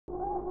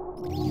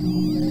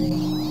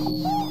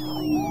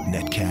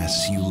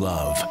Netcasts you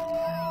love.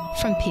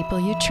 From people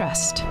you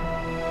trust.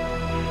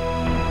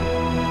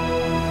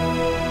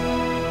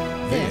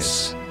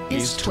 This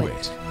is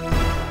Twit.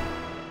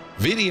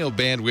 Video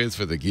bandwidth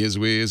for the Giz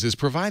Wiz is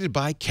provided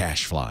by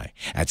CacheFly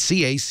at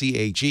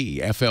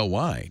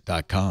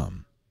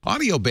CacheFly.com.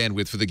 Audio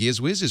bandwidth for the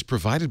Giz Wiz is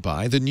provided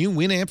by the new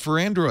Winamp for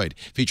Android,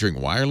 featuring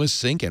wireless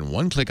sync and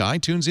one-click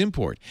iTunes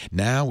import,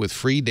 now with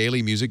free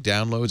daily music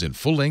downloads and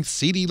full-length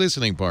CD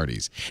listening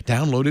parties.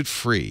 Download it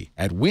free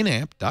at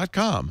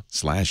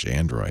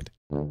winamp.com/Android.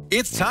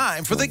 It's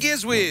time for the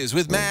Giz Wiz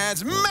with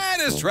Mad's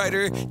maddest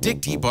writer,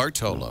 Dick D.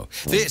 Bartolo.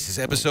 This is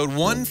episode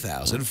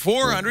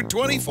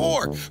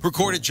 1424,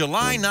 recorded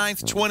July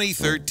 9th,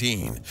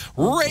 2013.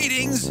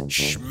 Ratings,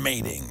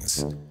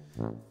 Schmatings.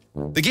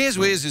 The Giz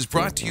Wiz is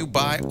brought to you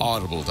by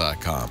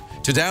Audible.com.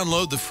 To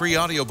download the free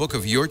audiobook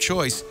of your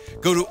choice,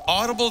 go to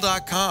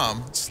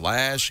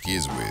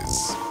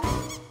audible.com/GizWiz.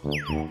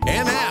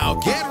 And now,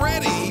 get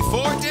ready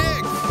for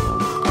Dick.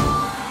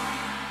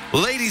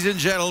 Ladies and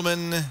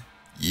gentlemen,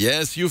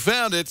 yes, you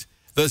found it.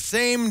 The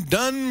same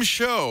dumb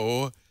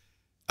show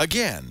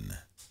again.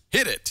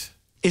 Hit it.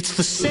 It's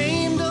the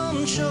same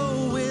dumb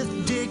show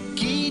with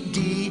Dickie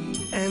D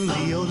and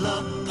Leo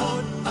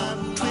Laporte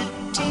on Twit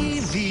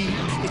TV.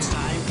 It's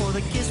time for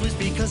the Giz Wiz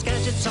because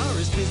gadgets are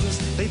his business.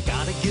 They've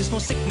got a gizmo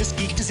sickness,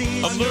 geek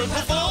disease, Under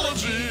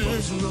pathology.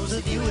 rows and rows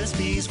of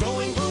USBs,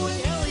 growing blue and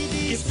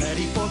LEDs. Get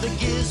ready for the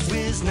Giz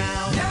Wiz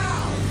now.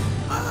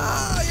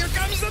 Ah, here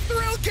comes the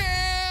thrill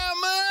cam.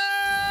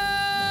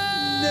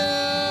 No.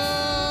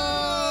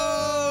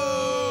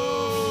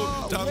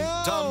 Dum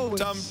dum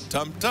dum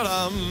dum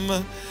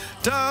dum.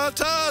 Da,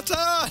 da,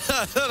 da,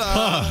 da,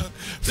 da.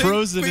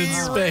 Frozen in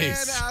space. We ran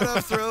out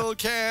of thrill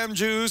cam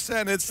juice,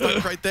 and it's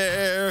stuck right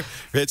there.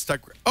 It's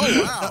stuck.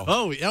 Oh wow!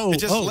 Oh, It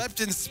just leapt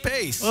in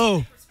space.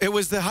 Oh. It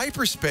was the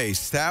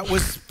hyperspace. That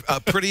was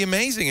pretty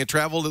amazing. It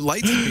traveled at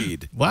light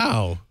speed.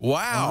 Wow.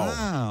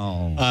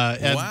 Wow.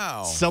 And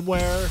Wow.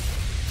 somewhere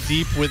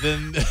deep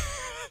within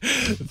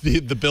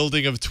the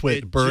building of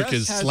Twit, Burke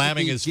is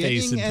slamming his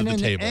face into the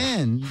table.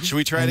 Should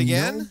we try it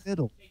again?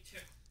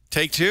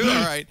 Take two?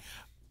 All right.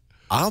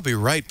 I'll be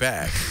right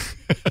back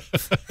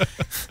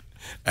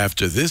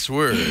after this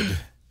word.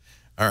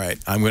 All right.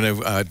 I'm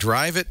going to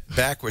drive it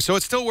backwards. So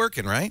it's still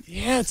working, right?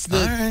 Yeah, it's All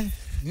right.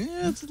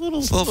 Yeah, it's a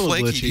little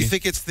flaky. glitchy. Do you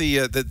think it's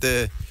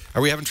the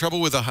are we having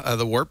trouble with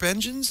the warp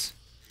engines?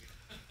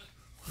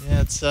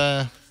 Yeah, it's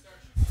Oh,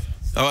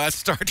 that's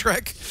Star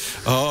Trek?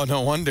 Oh,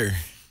 no wonder.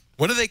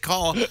 What do they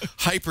call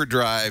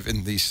hyperdrive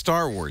in the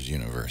Star Wars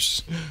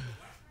universe?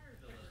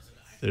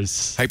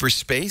 There's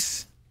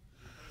Hyperspace?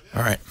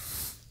 All right.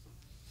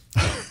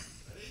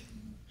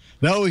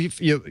 No, you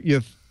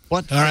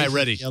what? All right,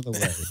 ready. The other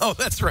way. Oh,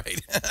 that's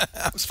right.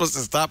 I was supposed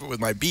to stop it with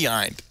my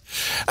behind.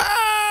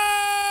 Ah!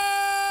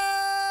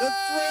 The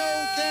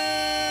thrill cam.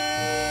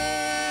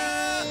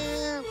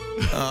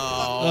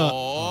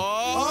 Oh.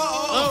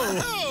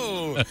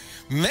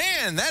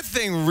 Man, that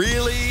thing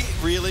really,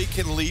 really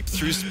can leap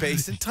through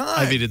space and time.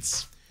 I mean,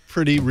 it's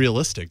pretty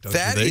realistic, don't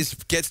That you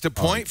think? gets to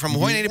point from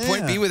point A to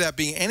point B without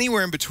being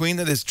anywhere in between.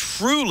 That is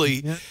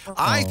truly,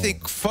 I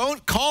think,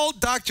 called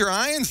Dr.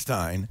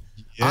 Einstein.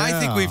 I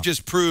think we've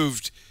just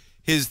proved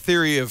his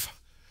theory of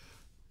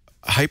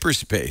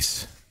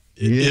hyperspace.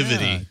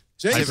 Ivity.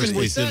 Jason,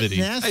 was that Hyperspace-ivity.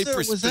 NASA?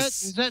 Was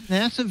that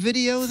NASA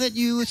video that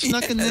you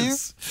snuck in there?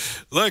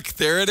 Look,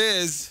 there it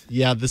is.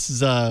 Yeah, this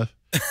is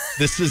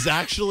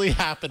actually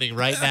happening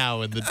right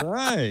now in the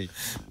Right.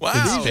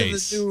 Wow.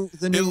 These are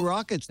the new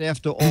rockets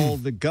after all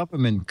the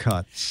government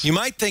cuts. You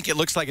might think it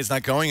looks like it's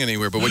not going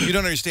anywhere, but what you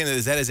don't understand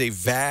is that is a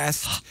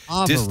vast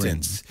Hovering.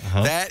 distance.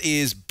 That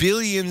is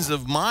billions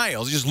of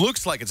miles. It just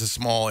looks like it's a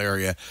small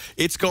area.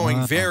 It's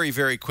going very,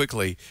 very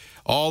quickly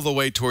all the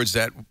way towards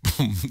that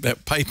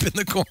that pipe in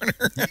the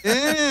corner.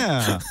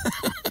 Yeah.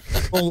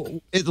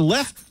 Well, it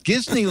left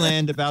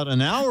Disneyland about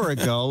an hour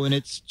ago, and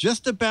it's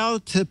just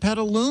about to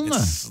Petaluma.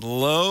 It's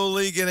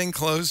slowly getting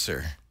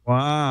closer.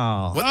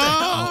 Wow. What the hell?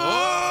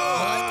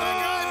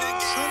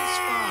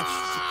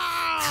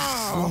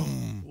 Oh,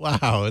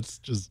 wow, it's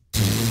just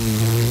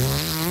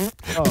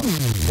Oh,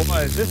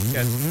 boy, this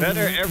gets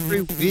better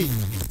every week.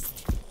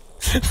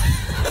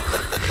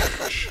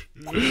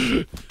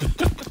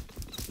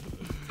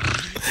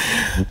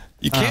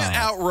 you can't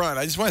outrun.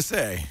 I just want to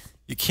say,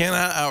 you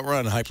cannot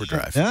outrun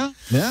hyperdrive. Yeah,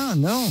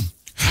 no.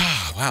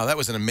 Wow, that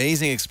was an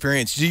amazing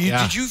experience.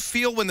 Did you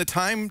feel when the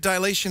time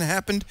dilation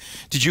happened?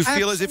 Did you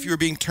feel as if you were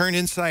being turned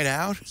inside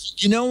out?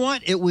 You know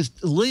what? It was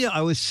Leah.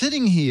 I was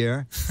sitting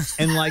here,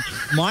 and like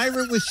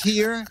Myra was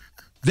here,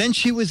 then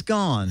she was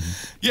gone.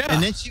 Yeah.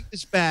 And then she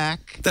was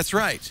back. That's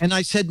right. And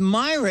I said,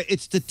 Myra,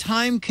 it's the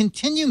time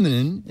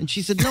continuum. And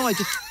she said, no, I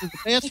just went to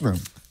the bathroom.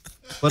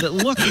 But it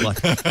looked like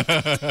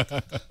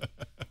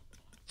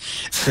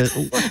it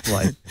looked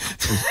like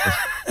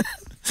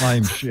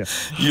time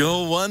shift.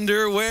 You'll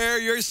wonder where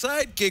your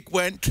sidekick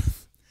went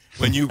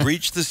when you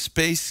reach the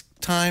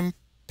space-time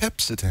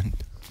pepsodent.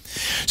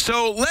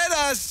 So let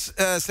us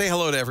say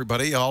hello to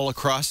everybody all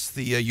across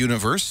the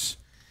universe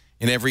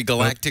in every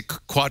galactic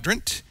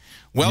quadrant.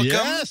 Welcome.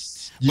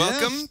 Yes.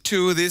 Welcome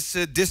to this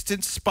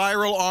distant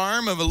spiral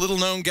arm of a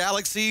little-known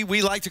galaxy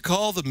we like to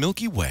call the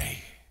Milky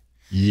Way.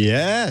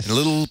 Yes. And a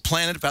little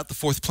planet, about the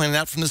fourth planet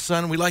out from the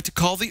sun, we like to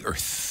call the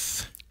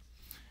Earth.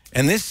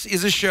 And this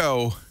is a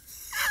show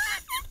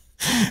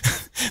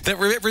that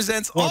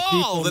represents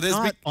all that is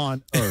not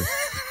on Earth.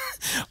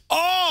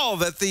 all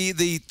that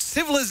the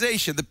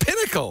civilization, the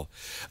pinnacle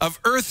of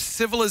Earth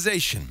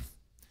civilization,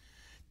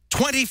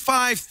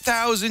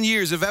 25,000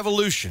 years of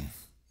evolution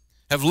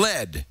have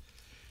led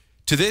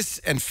to this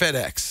and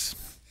FedEx.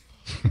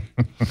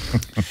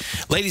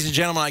 Ladies and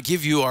gentlemen, I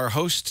give you our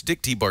host,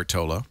 Dick T.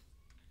 Bartolo.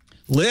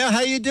 Leah,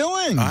 how you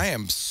doing? I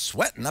am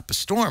sweating up a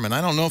storm, and I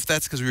don't know if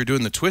that's because we were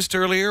doing the twist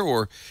earlier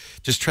or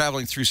just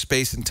traveling through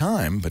space and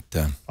time, but...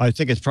 I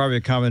think it's probably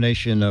a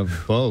combination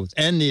of both,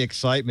 and the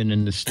excitement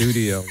in the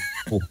studio.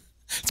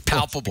 It's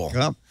palpable.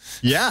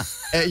 Yeah.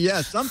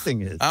 Yeah,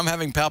 something is. I'm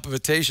having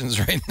palpitations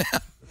right now.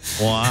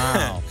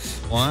 Wow.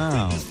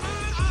 Wow.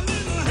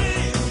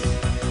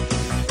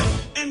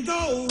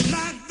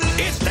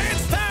 It's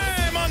dance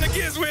time on the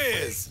Giz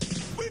Wiz.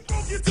 We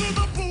broke you to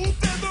the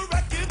booth and the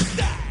record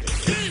died.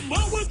 Came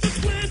on with the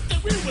twist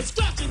and we were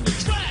scratching the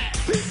track.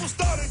 People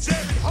started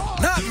jamming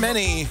hard. Not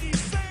many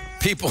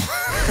people.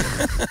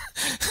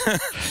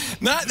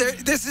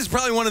 This is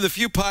probably one of the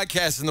few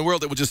podcasts in the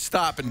world that will just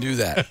stop and do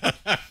that.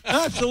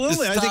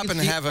 Absolutely. Just I stop think and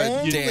it's have the a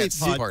only dance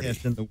podcast party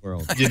in the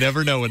world. You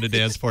never know when the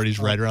dance party's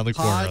right around the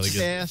corner.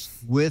 Podcast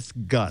with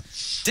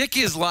guts. Dick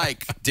is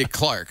like Dick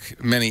Clark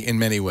in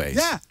many ways.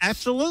 Yeah,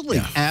 absolutely.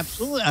 Yeah.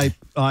 Absolutely.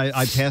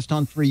 I passed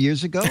on 3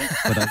 years ago,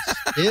 but I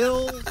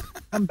still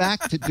come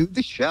back to do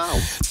the show.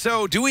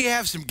 So, do we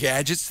have some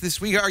gadgets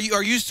this week? Are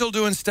you still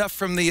doing stuff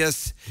from the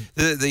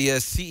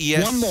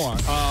CES? One more.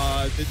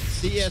 The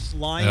CES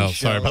line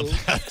show. Sorry about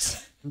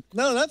that.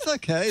 No, that's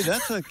okay.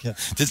 That's okay.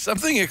 Did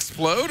something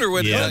explode or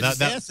what? Yeah,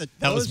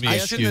 that was me. I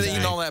shouldn't have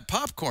eaten all that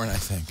popcorn, I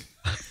think.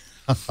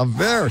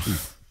 Very.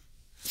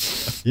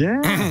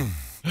 Yeah.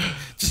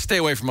 Just stay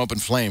away from open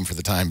flame for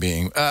the time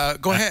being.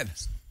 Go ahead.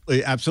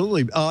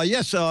 Absolutely.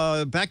 Yes,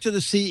 back to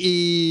the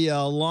CE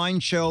line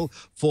show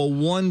for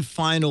one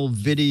final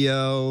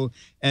video.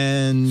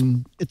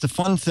 And it's a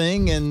fun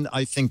thing, and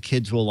I think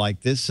kids will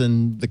like this.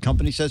 And the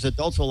company says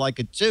adults will like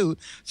it, too.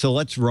 So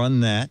let's run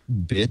that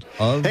bit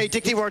of... Hey,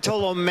 Dick T.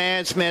 Bartolo,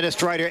 Mads,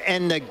 Maddest Writer,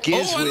 and the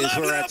Giz Wiz.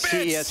 We're at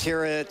littleBits. CES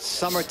here at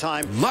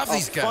summertime. Love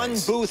these guys. A fun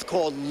booth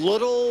called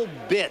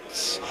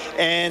littleBits.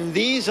 And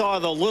these are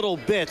the little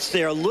bits.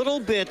 They're little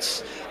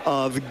bits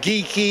of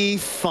geeky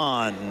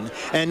fun.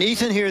 And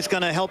Ethan here is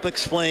going to help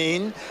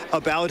explain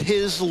about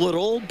his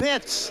little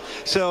bits.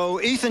 So,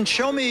 Ethan,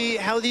 show me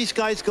how these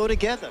guys go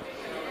together.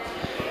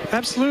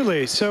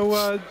 Absolutely.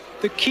 So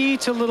the key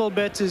to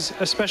littleBits is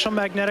a special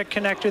magnetic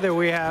connector that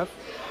we have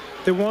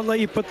that won't let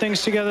you put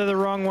things together the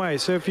wrong way.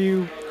 So if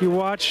you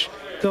watch,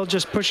 they'll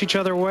just push each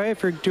other away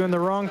if you're doing the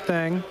wrong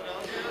thing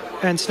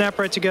and snap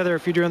right together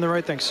if you're doing the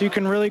right thing. So you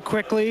can really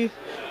quickly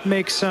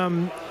make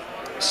some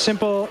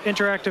simple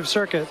interactive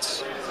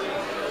circuits.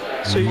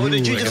 So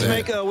did you just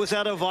make was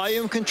that a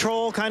volume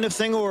control kind of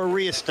thing or a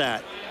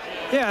rheostat?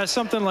 Yeah,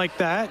 something like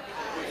that.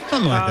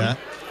 Something like that.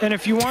 And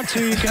if you want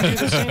to, you can do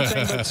the same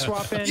thing, but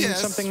swap in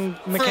something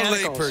mechanical. For a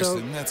lay person, so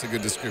that's a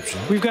good description.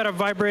 We've got a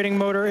vibrating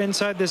motor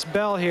inside this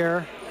bell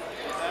here.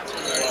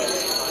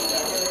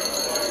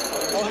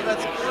 Oh,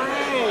 that's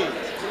great.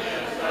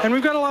 And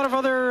we've got a lot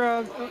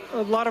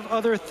of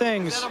other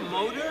things. Is that a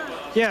motor?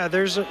 Yeah,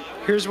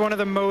 here's one of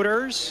the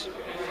motors.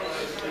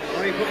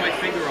 Let me put my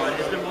finger on.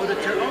 Is the motor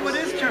turning? Oh, it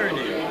is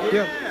turning.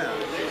 Yeah.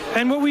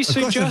 And what we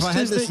suggest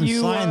is that you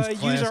use our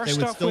they would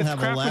stuff still with have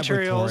a craft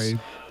materials laboratory.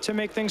 to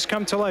make things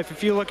come to life.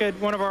 If you look at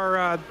one of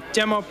our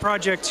demo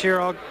projects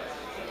here,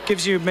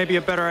 gives you maybe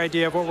a better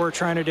idea of what we're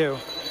trying to do.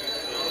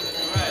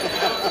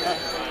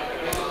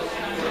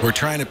 We're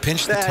trying to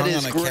pinch the tongue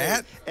on a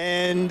cat?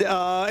 And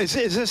is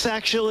this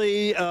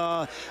actually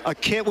a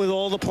kit with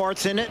all the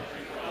parts in it?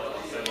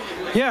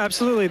 Yeah,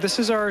 absolutely. This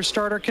is our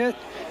starter kit,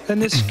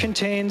 and this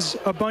contains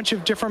a bunch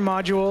of different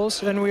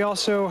modules, and we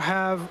also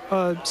have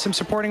some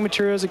supporting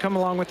materials that come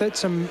along with it,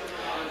 some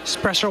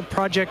special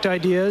project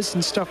ideas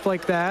and stuff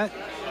like that.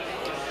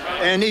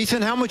 And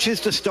Ethan, how much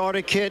is the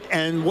starter kit,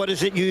 and what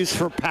does it use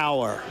for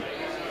power?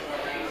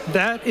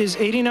 That is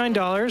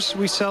 $89.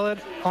 We sell it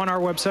on our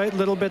website,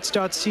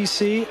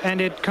 littlebits.cc,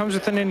 and it comes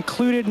with an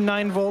included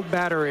 9-volt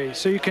battery,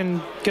 so you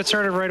can get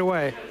started right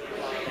away.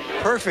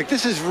 Perfect.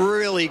 This is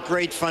really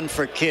great fun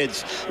for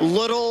kids.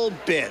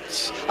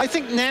 littleBits. I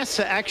think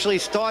NASA actually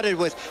started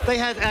with, they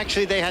had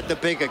the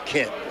bigger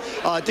kit.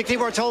 Dick T.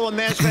 Bartolo,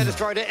 Mads, Maddest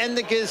Writer, and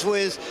the Giz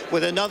Wiz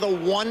with another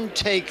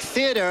one-take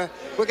theater.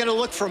 We're going to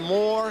look for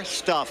more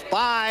stuff.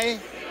 Bye.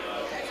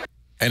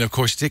 And, of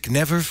course, Dick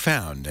never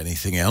found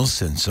anything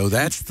else, and so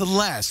that's the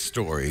last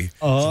story.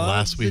 The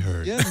last we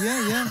heard.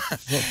 Yeah.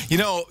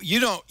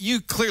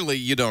 You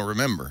clearly don't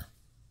remember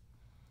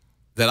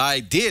that I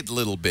did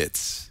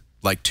littleBits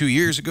like 2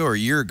 years ago or a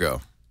year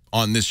ago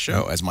on this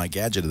show as my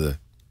gadget of the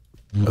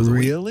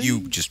Really? week.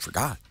 You just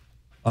forgot.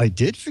 I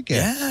did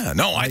forget. Yeah.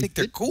 No, I think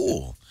they're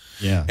cool.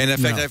 Yeah. And in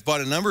fact, I've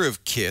bought a number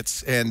of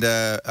kits, and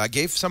I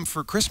gave some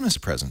for Christmas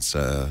presents,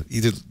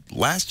 either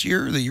last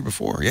year or the year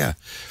before. Yeah,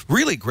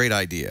 really great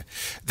idea.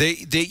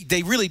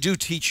 They really do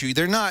teach you.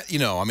 They're not,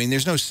 I mean,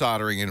 there's no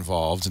soldering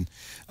involved, and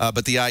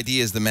but the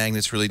idea is the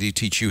magnets really do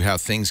teach you how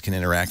things can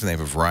interact, and they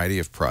have a variety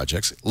of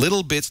projects.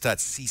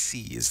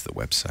 Littlebits.cc is the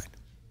website.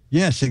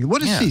 Yes.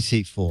 What is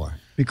CC for?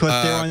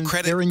 Because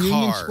they're in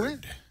Union Square,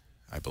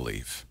 I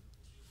believe.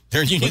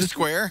 They're in Union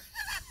Square?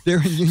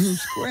 They're in Union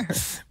Square.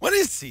 What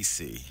is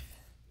CC?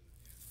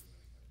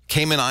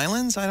 Cayman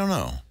Islands? I don't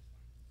know.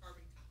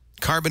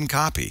 Carbon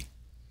copy.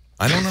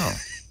 I don't know.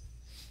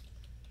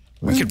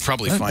 We could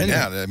probably find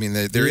out. I mean,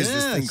 there is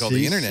this thing called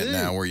the internet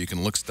now where you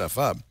can look stuff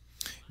up.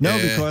 No,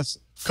 because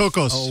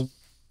Cocos.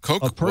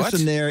 a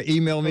person there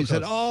emailed me and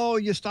said, "Oh,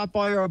 you stopped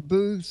by our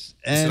booth,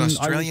 and it's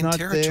an Australian I was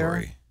not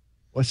territory. There."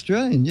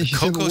 Australian. Yes, you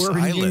said, Cocos we're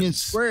in Union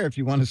Islands. Square if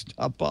you want to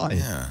stop by.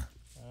 Yeah.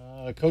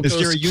 Cocos Is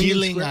there a Union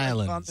Keeling Square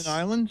Islands. on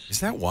Islands? Is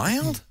that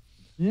wild?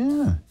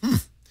 Yeah.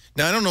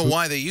 Now, I don't know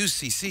why they use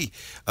CC.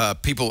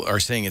 People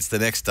are saying it's the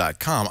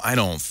next.com. I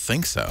don't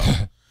think so.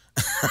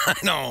 I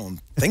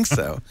don't think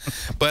so.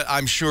 But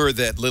I'm sure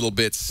that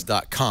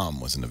littlebits.com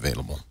wasn't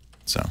available.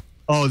 So.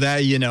 Oh,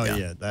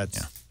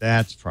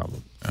 that's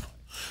probably. Yeah.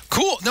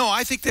 Cool. No,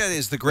 I think that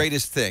is the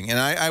greatest thing. And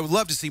I would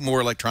love to see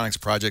more electronics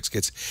projects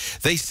kits.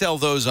 They sell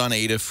those on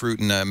Adafruit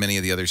and many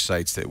of the other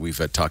sites that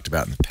we've talked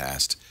about in the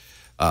past.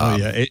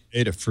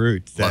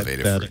 Adafruit. Love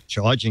Adafruit. That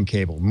charging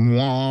cable.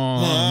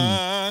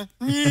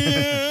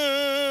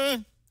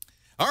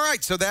 All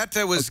right, so that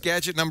was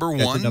gadget number one.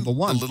 Gadget number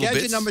one. Gadget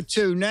Bits. number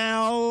two.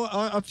 Now,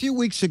 a few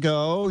weeks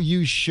ago,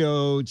 you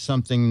showed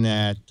something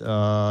that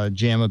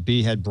Jamma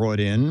B had brought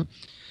in,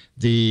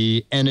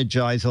 the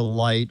Energizer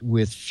Light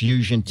with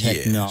fusion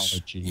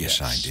technology.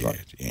 Yes, I did.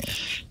 Right. Yeah.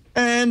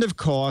 And, of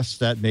course,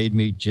 that made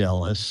me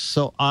jealous.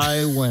 So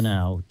I went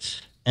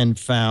out and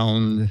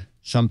found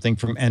something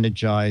from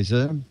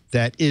Energizer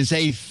that is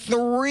a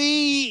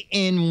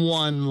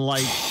 3-in-1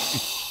 light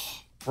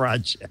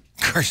project.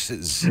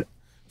 Curses.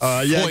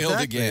 Foiled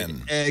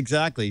again.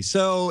 Exactly.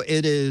 So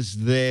it is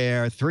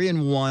their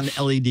 3-in-1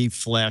 LED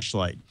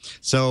flashlight.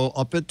 So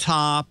up at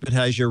top, it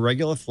has your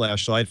regular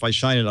flashlight. If I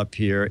shine it up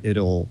here,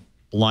 it'll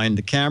blind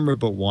the camera,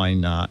 but why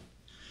not?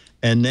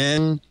 And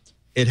then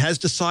it has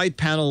the side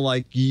panel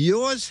like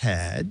yours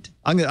had.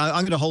 I'm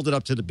gonna hold it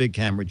up to the big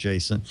camera,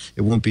 Jason.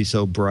 It won't be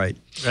so bright.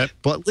 Yep.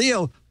 But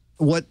Leo,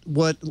 what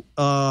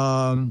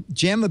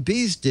Jamma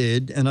Bees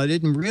did, and I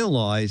didn't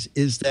realize,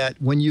 is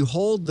that when you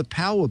hold the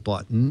power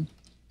button,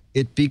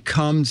 it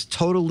becomes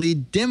totally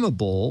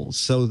dimmable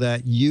so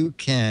that you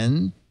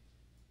can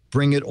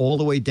bring it all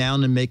the way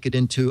down and make it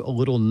into a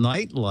little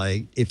night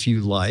light if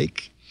you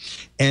like.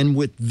 And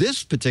with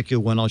this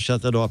particular one, I'll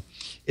shut that off,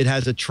 it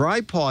has a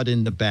tripod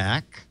in the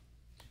back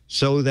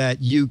so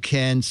that you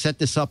can set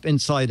this up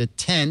inside a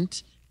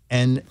tent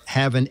and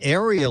have an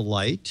area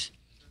light,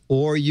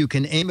 or you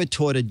can aim it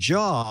toward a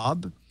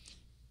job,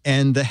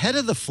 and the head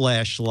of the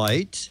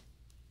flashlight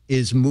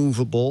is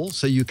movable,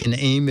 so you can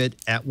aim it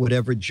at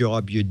whatever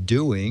job you're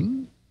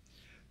doing.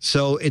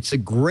 So it's a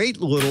great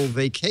little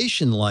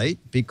vacation light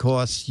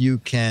because you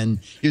can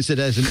use it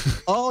as an...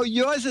 Oh,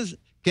 yours is...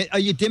 Are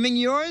you dimming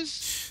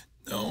yours?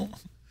 No.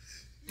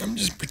 I'm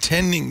just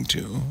pretending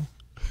to.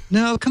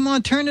 No, come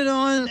on, turn it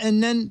on,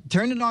 and then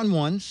turn it on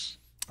once.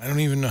 I don't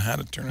even know how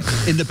to turn it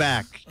on. In the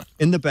back.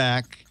 In the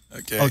back.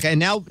 Okay. Okay,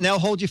 now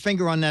hold your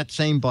finger on that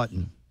same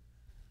button.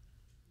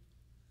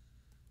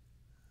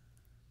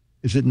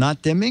 Is it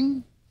not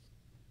dimming?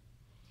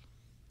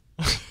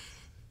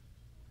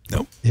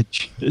 Nope. It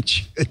should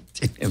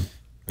dim.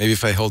 Maybe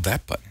if I hold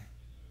that button.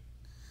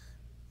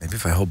 Maybe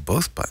if I hold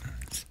both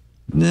buttons.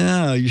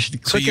 No, you should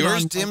So click it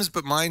yours on. dims,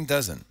 but mine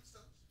doesn't.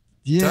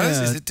 Yeah.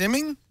 Does? Is it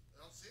dimming?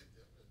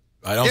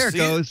 I don't There it see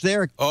goes.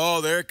 There.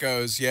 Oh, there it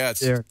goes. Yeah, it's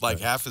There it like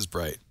goes. half as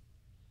bright.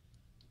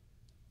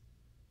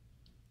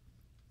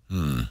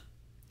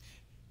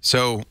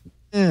 So,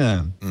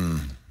 Yeah.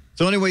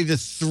 So anyway, the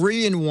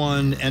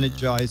 3-in-1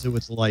 Energizer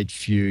with light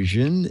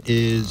fusion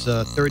is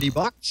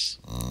 $30,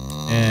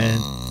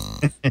 and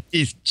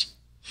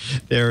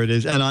there it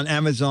is. And on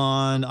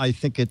Amazon, I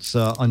think it's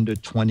under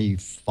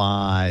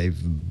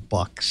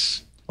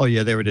 $25. Oh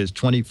yeah, there it is,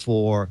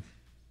 $24.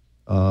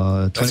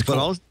 That's cool.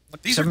 $24.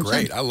 These are 7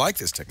 great. cents. I like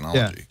this Yeah,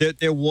 technology.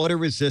 they're water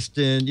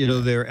resistant. You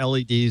know, their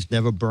LEDs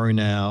never burn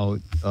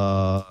out.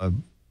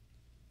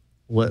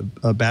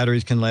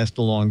 Batteries can last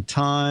a long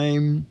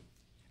time.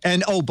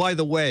 And, oh, by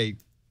the way,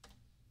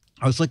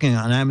 I was looking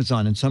on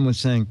Amazon and someone was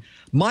saying,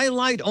 my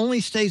light only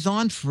stays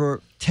on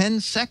for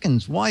 10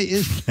 seconds. Why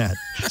is that?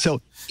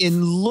 So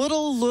in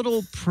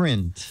little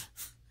print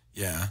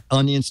Yeah.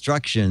 on the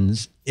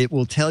instructions, it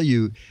will tell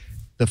you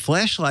the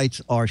flashlights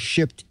are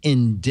shipped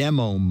in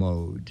demo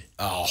mode.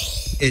 Oh.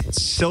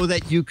 It's so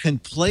that you can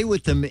play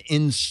with them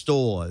in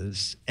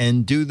stores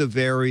and do the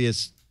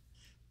various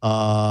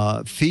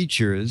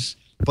features,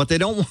 but they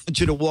don't want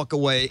you to walk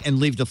away and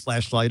leave the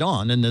flashlight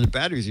on, and then the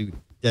batteries are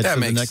dead That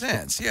for the makes next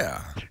sense.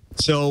 Yeah.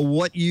 So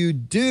what you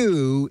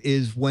do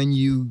is when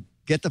you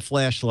get the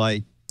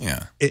flashlight,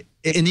 Yeah.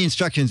 In the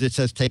instructions, it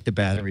says take the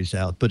batteries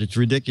out, but it's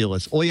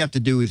ridiculous. All you have to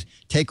do is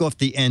take off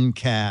the end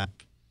cap,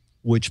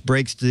 which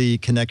breaks the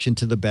connection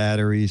to the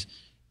batteries,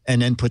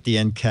 and then put the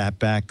end cap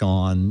back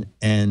on,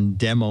 and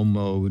demo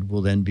mode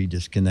will then be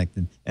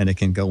disconnected, and it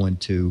can go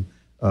into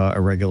a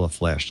regular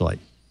flashlight.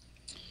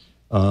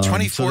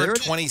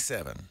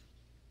 2427.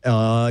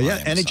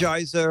 Yeah,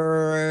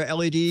 Energizer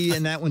LED,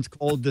 and that one's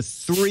called the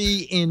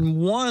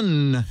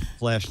 3-in-1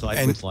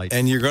 flashlight with light.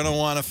 And you're going to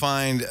want to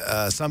find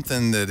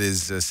something that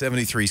is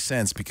 73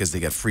 cents because they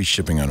got free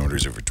shipping on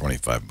orders over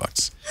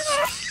 $25.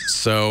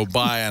 So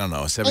buy, I don't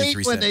know,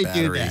 73-cent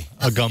battery.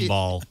 A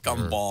gumball.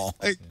 Gumball.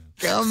 A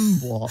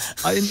gumball.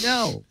 I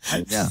know.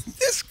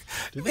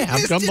 Do they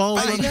have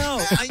gumballs? I know.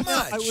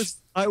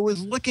 I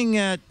was looking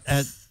at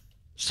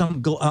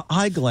some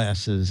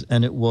eyeglasses,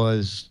 and it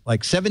was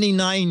like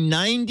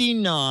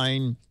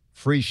 $79.99,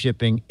 free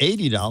shipping,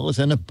 $80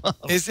 and above.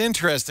 It's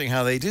interesting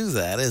how they do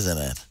that, isn't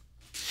it?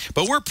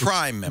 But we're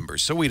Prime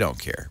members, so we don't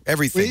care.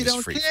 Everything is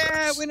free for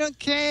us. We don't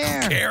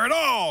care. Don't care at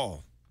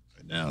all.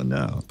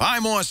 No. Buy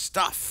more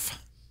stuff.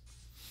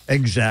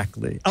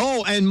 Exactly.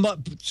 Oh, and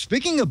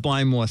speaking of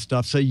buying more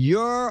stuff, so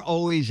you're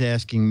always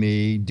asking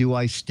me, do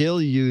I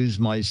still use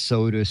my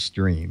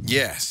SodaStream?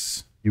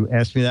 Yes. You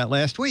asked me that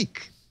last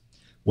week.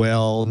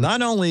 Well,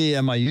 not only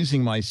am I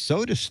using my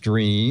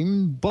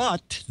SodaStream,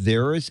 but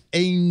there is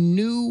a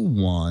new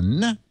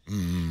one.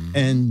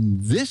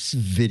 And this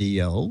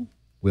video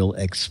will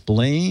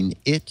explain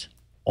it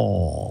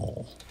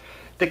all.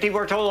 Dickie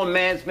Bartolo and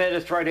Man's Man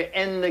is trying to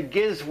end the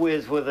Giz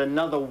Wiz with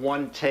another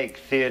one-take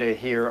theater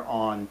here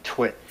on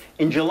Twit.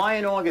 In July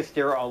and August,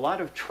 there are a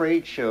lot of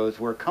trade shows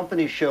where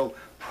companies show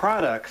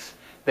products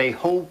they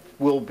hope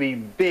will be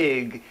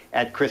big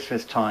at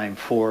Christmas time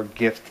for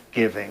gift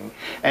giving.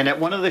 And at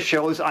one of the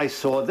shows, I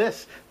saw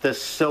this, the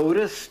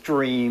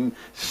SodaStream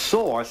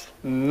Source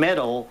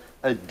Metal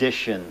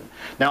Edition.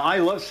 Now, I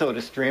love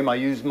SodaStream. I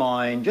use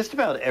mine just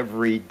about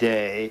every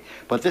day.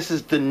 But this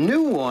is the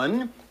new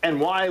one. And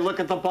why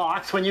look at the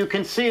box when you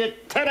can see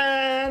it,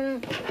 ta-da,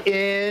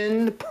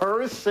 in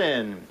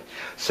person?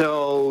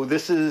 So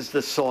this is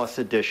the Sauce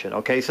Edition.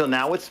 Okay, so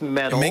now it's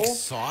metal. It makes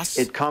sauce?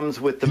 It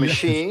comes with the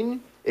machine.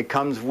 It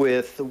comes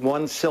with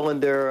 1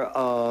 cylinder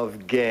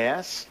of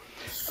gas.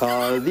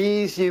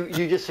 These you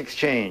just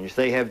exchange.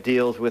 They have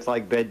deals with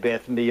like Bed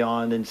Bath &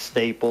 Beyond and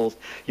Staples.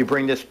 You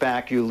bring this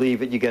back, you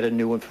leave it, you get a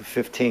new one for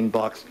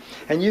 $15.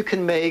 And you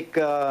can make,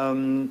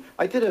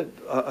 I did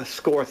a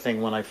score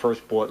thing when I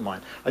first bought mine.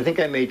 I think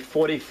I made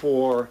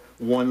 44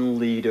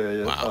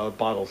 1-liter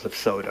bottles of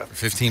soda.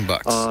 For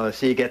 $15.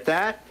 So you get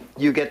that.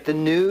 You get the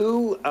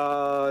new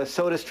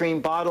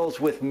SodaStream bottles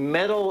with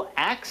metal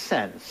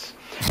accents.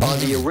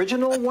 The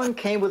original one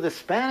came with a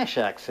Spanish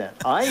accent.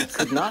 I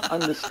could not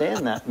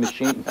understand that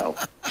machine, though.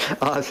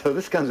 So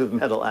this comes with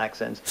metal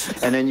accents.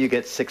 And then you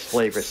get 6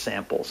 flavor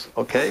samples,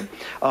 okay?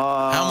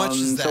 How much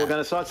is that? So we're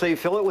going to start. So you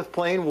fill it with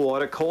plain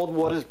water. Cold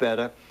water is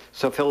better.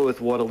 So fill it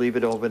with water, leave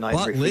it overnight.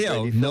 What,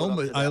 Leo? No,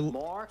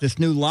 but this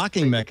new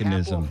locking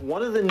mechanism.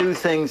 One of the new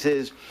things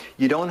is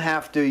you don't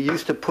have to, you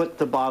used to put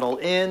the bottle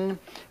in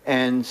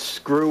and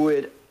screw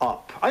it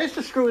up. I used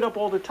to screw it up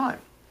all the time.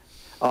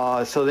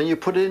 So then you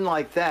put it in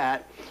like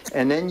that,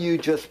 and then you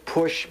just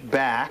push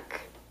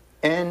back,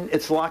 and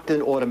it's locked in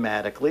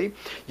automatically.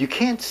 You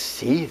can't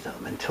see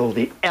them until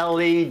the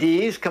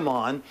LEDs come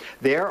on.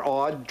 There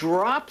are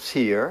drops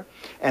here,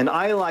 and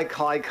I like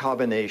high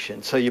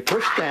carbonation. So you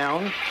push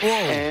down,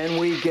 and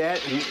we get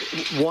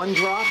 1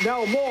 drop.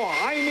 No, more.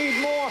 I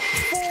need more.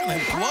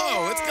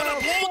 It's gonna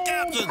blow,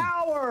 Captain.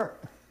 Power.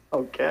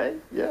 Okay,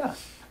 yeah.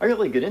 I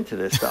really get into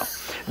this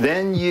stuff.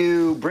 Then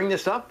you bring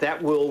this up.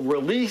 That will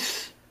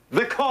release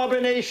the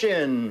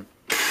carbonation.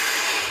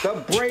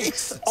 The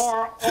brakes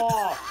are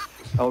off.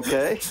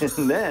 Okay,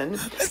 and then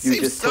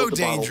you just tilt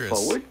the bottle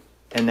forward,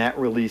 and that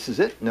releases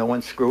it. No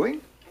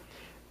unscrewing.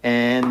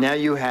 And now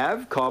you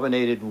have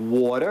carbonated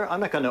water. I'm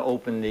not going to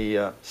open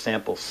the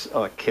sample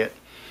kit.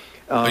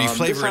 But you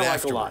flavor it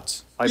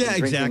afterwards. I've been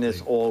drinking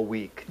this all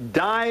week.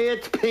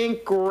 Diet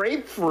pink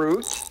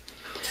grapefruit.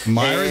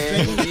 Myra's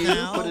and you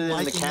put it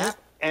in the cap,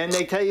 and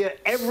they tell you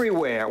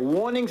everywhere,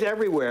 warnings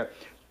everywhere,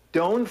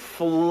 don't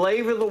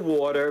flavor the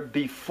water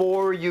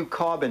before you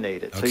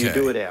carbonate it. So you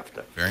do it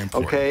after. Very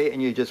important. Okay,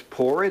 and you just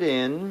pour it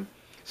in.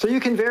 So you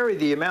can vary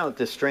the amount,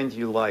 the strength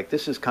you like.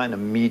 This is kind of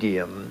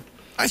medium.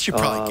 I should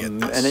probably get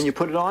this. And then you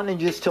put it on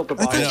and you just tilt the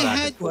bottle back. I thought you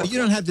had one. You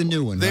don't have the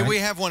new one, right? We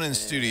have one in the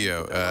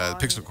studio.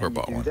 Pixel Corp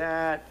bought one.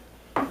 That.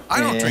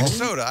 I don't drink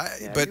soda,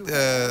 but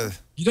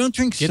you don't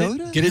drink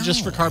soda? Get it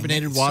just for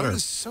carbonated water.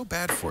 Soda's so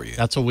bad for you.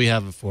 That's what we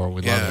have it for.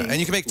 We love it. And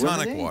you can make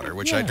tonic water,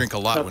 which I drink a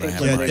lot when I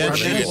have my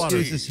Dennis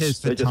uses his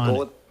for They just call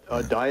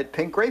tonic. it Diet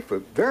Pink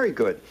Grapefruit. Very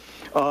good.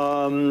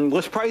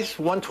 List price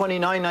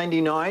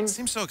 $129.99.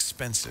 Seems so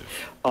expensive.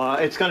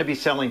 It's going to be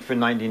selling for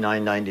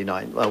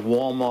 $99.99.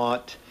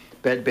 Walmart,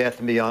 Bed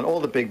Bath & Beyond, all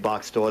the big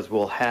box stores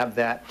will have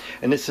that.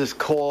 And this is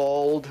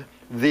called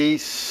the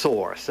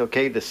sauce,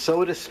 okay? The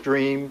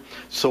SodaStream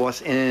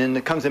sauce, and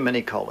it comes in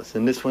many colors.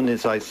 And this one,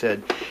 as I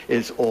said,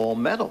 is all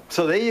metal.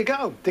 So there you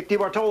go. Dick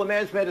DiBartolo,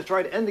 Man's Mad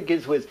Destroyed, and the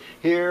Giz Wiz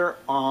here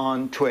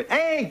on Twitter.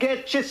 Hey,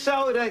 get your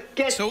soda,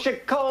 get your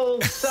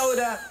cold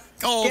soda,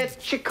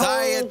 get your cold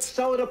diet,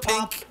 soda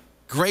pop. Pink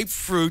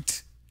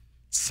grapefruit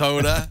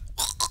soda.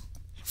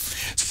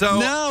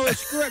 No,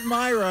 it's correct,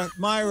 Myra.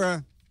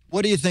 Myra,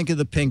 what do you think of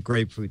the pink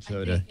grapefruit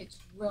soda? I think it's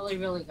really,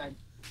 really good.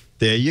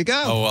 There you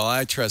go. Oh, well,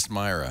 I trust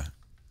Myra.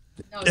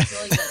 No, it's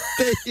really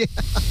good.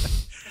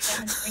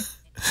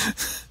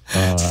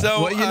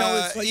 So, well, you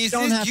know, it's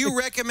like you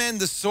recommend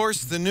the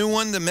source, the new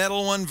one, the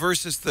metal one,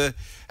 versus the...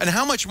 And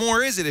how much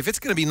more is it? If it's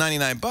going to be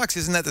 99 bucks,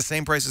 isn't that the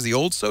same price as the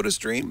old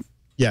SodaStream?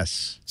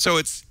 Yes. So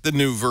it's the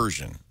new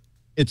version.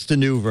 It's the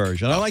new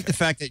version. I like the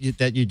fact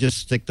that you just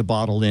stick the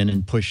bottle in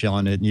and push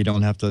on it, and you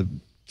don't have to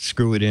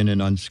screw it in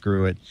and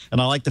unscrew it. And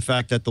I like the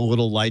fact that the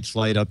little lights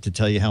light up to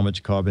tell you how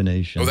much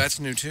carbonation. Oh, that's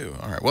new, too.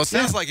 All right. Well, it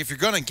sounds like if you're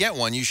going to get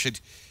one, you should...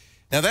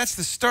 Now, that's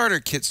the starter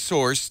kit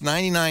source,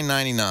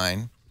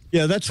 $99.99.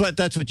 Yeah, that's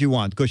what you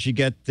want, because you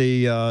get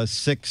the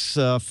 6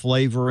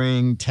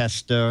 flavoring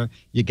tester,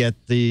 you get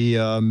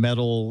the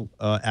metal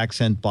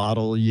accent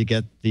bottle, you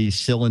get the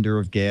cylinder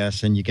of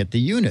gas, and you get the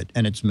unit,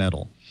 and it's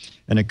metal.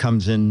 And it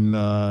comes in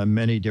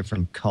many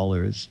different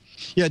colors.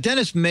 Yeah,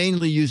 Dennis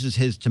mainly uses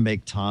his to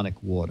make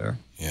tonic water.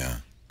 Yeah.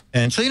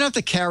 And so you don't have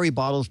to carry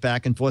bottles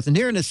back and forth. And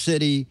here in the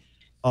city,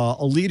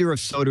 a liter of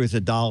soda is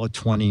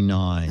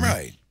 $1.29.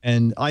 Right.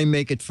 And I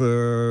make it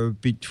for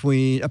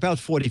about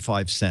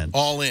 45 cents.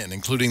 All in,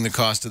 including the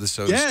cost of the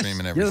SodaStream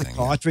and everything. Yeah, the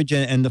cartridge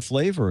and the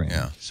flavoring.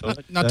 Yeah. So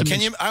Not to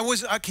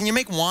Can you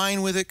make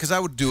wine with it? Because I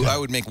would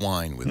make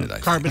wine with it. I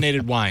think.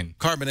 Carbonated wine.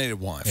 Carbonated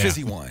wine,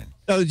 fizzy wine.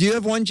 Oh, do you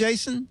have one,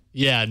 Jason?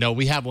 Yeah, no,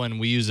 we have one.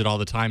 We use it all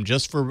the time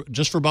just for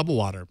bubble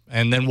water,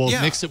 and then we'll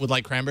mix it with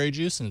like cranberry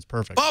juice, and it's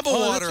perfect. Bubble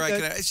water,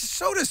 it's just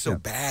soda's so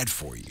bad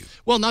for you.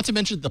 Well, not to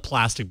mention the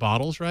plastic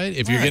bottles, right?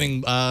 If you're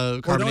getting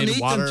carbonated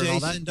water and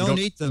all that, don't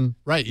eat them.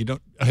 Right? You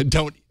don't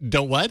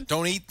what?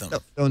 Don't eat them. No,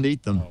 don't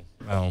eat them.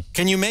 Oh.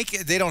 Can you make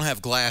it? They don't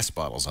have glass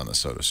bottles on the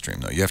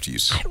SodaStream, though. You have to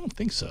use. I don't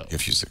think so. You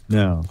have to use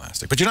the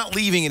plastic, but you're not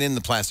leaving it in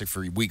the plastic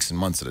for weeks and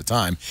months at a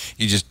time.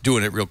 You're just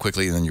doing it real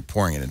quickly, and then you're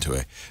pouring it into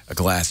a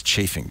glass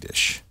chafing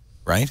dish,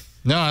 right?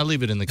 No, I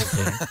leave it in the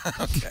container.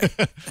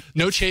 Okay.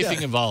 No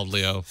chafing involved,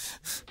 Leo.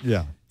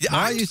 Yeah. You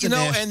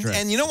know,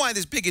 and you know why this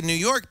is big in New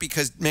York?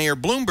 Because Mayor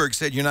Bloomberg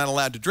said you're not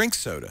allowed to drink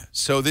soda.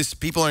 So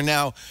people are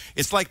now.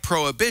 It's like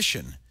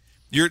prohibition.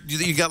 You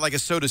got like a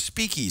soda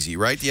speakeasy,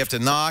 right? You have to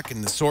knock,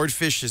 and the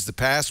swordfish is the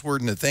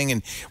password and the thing.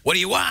 And what do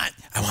you want?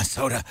 I want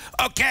soda.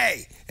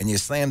 Okay. And you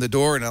slam the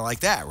door, and I like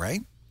that,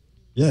 right?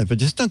 Yeah, but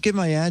just don't give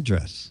my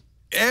address.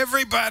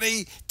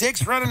 Everybody,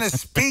 Dick's running a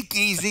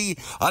speakeasy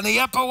on the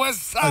Upper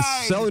West Side.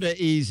 A soda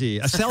easy,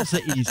 a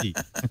salsa easy.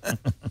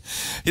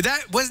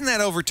 Wasn't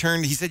that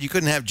overturned? He said you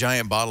couldn't have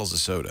giant bottles of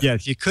soda.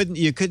 Yes, you couldn't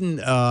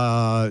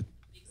have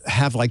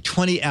like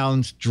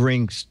 20-ounce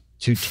drinks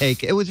to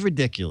take. It was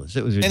ridiculous.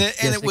 It was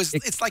ridiculous.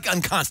 And it's like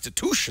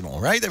unconstitutional,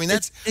 right? I mean,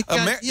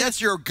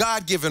 that's your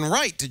God-given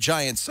right to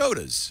giant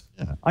sodas.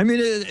 Yeah. I mean,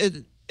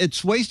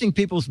 it's wasting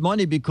people's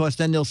money, because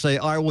then they'll say,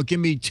 all right, well, give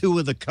me 2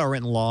 of the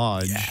current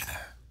large.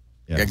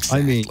 Yeah, exactly.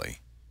 I mean,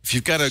 if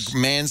you've got a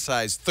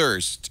man-sized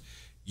thirst,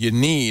 you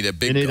need a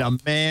big. You need a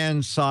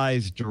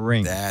man-sized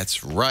drink.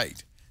 That's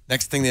right.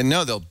 Next thing they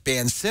know, they'll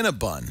ban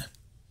Cinnabon.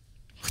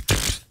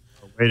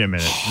 Wait a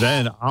minute.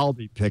 Then I'll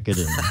be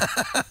picketing.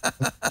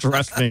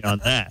 Trust me on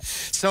that.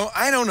 So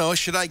I don't know.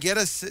 Should I get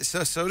a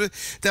soda?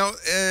 Now,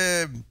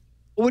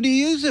 what do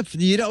you use if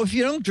you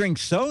don't drink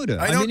soda?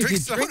 I don't drink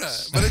soda.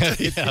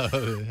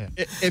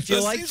 If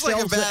you like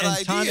salsa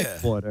and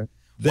tonic water,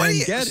 then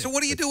get it. So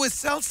what do you do with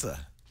salsa?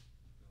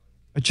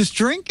 Just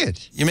drink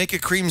it. You make a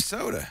cream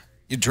soda.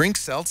 You drink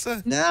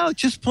salsa? No,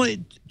 just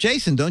plain.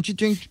 Jason, don't you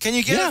drink? Can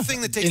you get a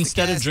thing that takes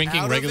instead the gas of drinking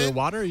out regular of it?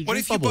 water? You what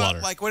drink if you bubble bought,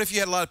 water. like, what if you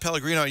had a lot of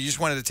Pellegrino and you just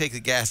wanted to take the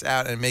gas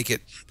out and make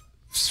it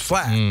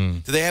flat?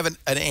 Do they have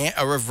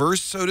a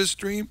reverse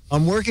SodaStream?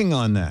 I'm working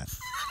on that.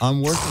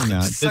 I'm working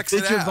on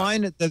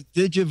that. The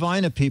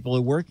Digivina people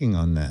are working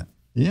on that.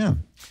 Yeah.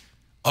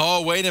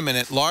 Oh, wait a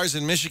minute. Lars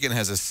in Michigan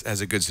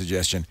has a good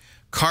suggestion.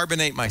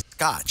 Carbonate my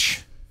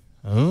scotch.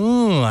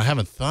 Oh, I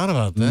haven't thought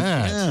about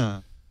that.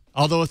 Yeah.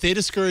 Although if they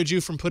discourage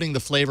you from putting the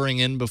flavoring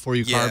in before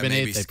you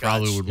carbonate, they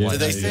probably would want to.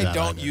 Do they say that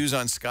don't use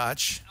on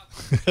scotch?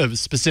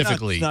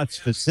 Specifically. Not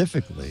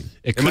specifically.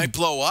 It might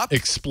blow up.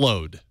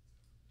 Explode.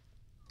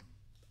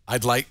 I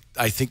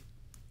think.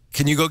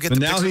 Can you go get the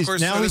now he's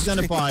going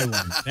to buy one.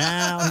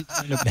 Now he's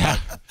going to buy one.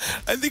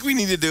 I think we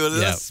need to do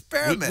an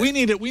experiment. We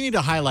need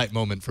a highlight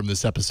moment from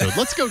this episode.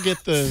 Let's go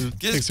get the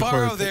just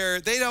borrow their.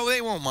 They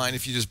won't mind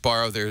if you just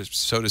borrow their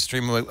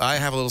SodaStream. I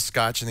have a little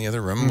scotch in the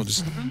other room. We'll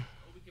just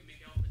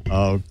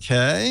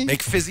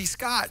make fizzy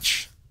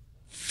scotch.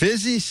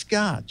 Fizzy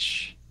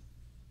scotch.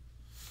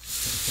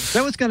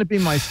 That was going to be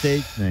my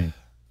stage name.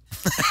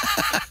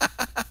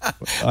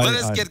 Let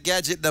us get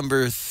gadget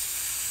number.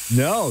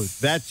 No,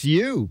 that's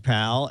you,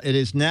 pal. It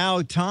is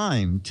now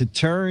time to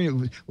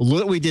turn.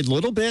 We did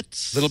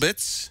littleBits.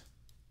 littleBits.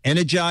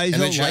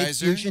 Energizer, light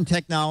fusion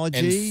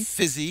technology, and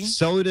Fizzy.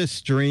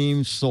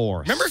 SodaStream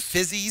source. Remember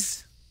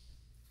Fizzies?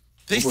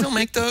 They still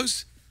make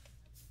those?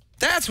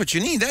 That's what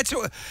you need.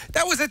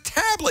 That was a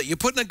tablet. You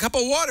put in a cup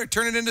of water,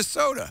 turn it into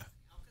soda.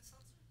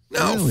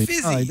 No, really?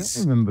 Fizzies. Oh, I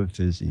don't remember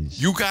Fizzies.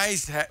 You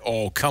guys had...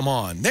 Oh, come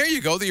on. There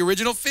you go, the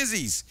original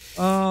Fizzies.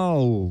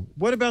 Oh,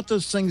 what about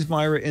those things,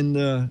 Myra,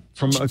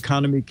 from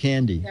Economy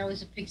Candy? That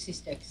was a Pixie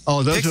Sticks.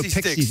 Oh, those Pixie are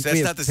Pixies. Sticks.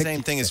 That's not the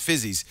same thing as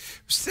Fizzies.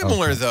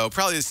 Similar, though.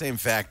 Probably the same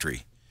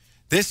factory.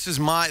 This is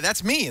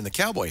that's me in the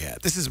cowboy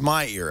hat. This is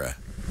my era.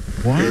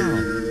 Wow.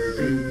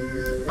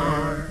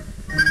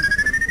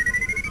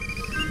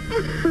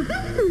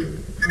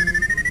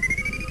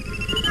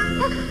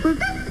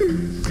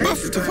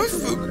 Woof,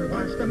 woof, woof.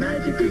 Watch the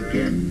magic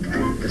begin.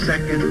 The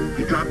second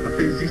you drop a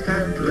Fizzy's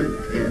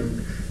tablet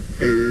in.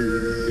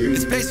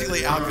 It's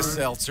basically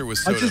Alka-Seltzer with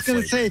I soda was just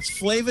going to flavor. say it's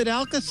flavored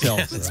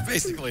Alka-Seltzer. That's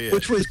basically it.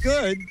 Which was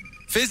good.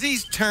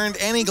 Fizzies turned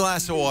any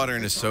glass of water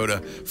into soda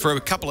for a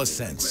couple of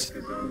cents.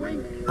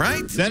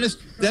 Right? Dennis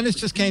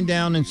just came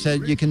down and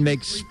said you can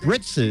make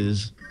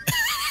spritzes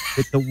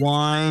with the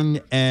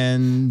wine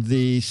and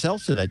the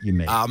seltzer that you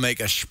make. I'll make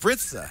a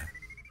spritzer.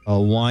 A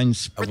wine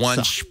spritzer. A wine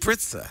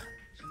spritzer.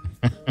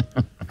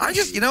 I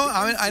just,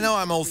 I know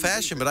I'm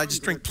old-fashioned, but I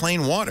just drink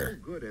plain water.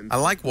 I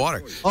like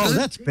water. Oh,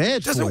 that's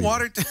bad for you.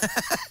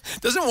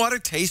 Doesn't water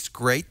taste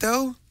great,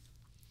 though?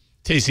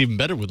 Tastes even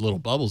better with little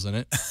bubbles in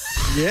it.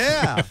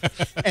 Yeah.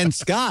 And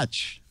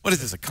scotch. What is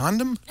this, a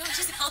condom? No, it's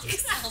just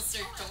Alka-Seltzer,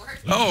 George.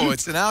 Oh,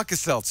 it's an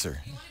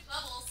Alka-Seltzer. You wanted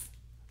bubbles.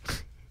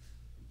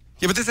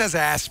 Yeah, but this has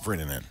aspirin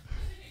in it.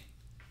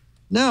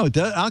 No,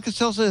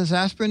 Alka-Seltzer has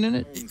aspirin in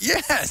it?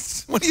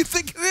 Yes. What do you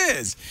think it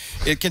is?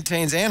 It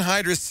contains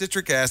anhydrous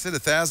citric acid,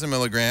 1,000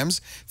 milligrams,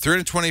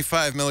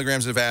 325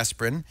 milligrams of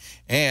aspirin,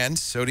 and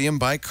sodium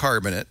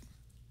bicarbonate.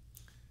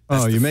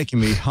 Oh, you're making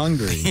me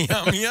hungry.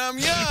 Yum, yum,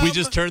 yum. We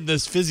just turned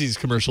this Fizzies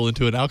commercial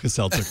into an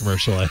Alka-Seltzer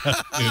commercial.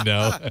 You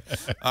know.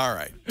 All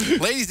right.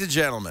 Ladies and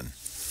gentlemen,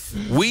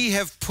 we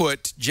have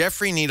put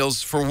Jeffrey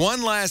Needles for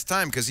one last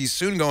time, because he's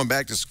soon going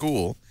back to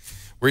school,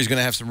 where he's going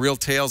to have some real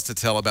tales to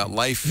tell about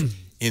life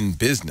in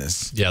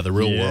business. Yeah, the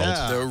real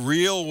world. The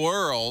real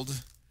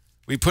world.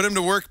 We put him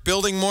to work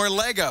building more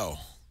Lego.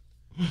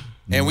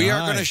 And we are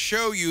going to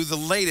show you the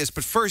latest.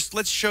 But first,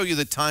 let's show you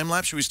the time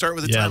lapse. Should we start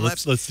with the time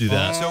lapse? Let's do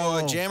that.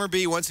 So Jammer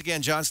B, once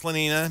again, John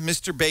Slanina,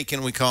 Mr.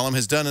 Bacon, we call him,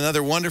 has done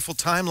another wonderful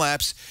time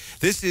lapse.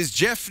 This is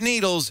Jeff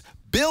Needles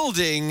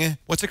building,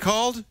 what's it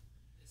called?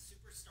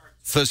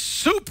 The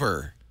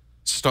Super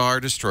Star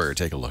Destroyer.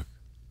 Take a look.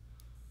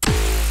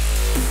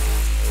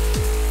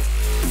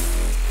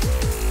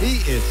 He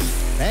is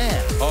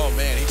fast. Oh,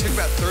 man, he took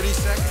about 30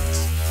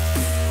 seconds.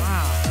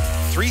 Wow.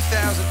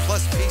 3,000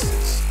 plus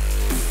pieces.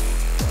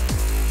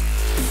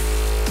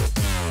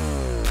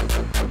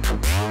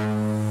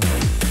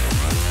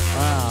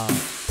 Wow.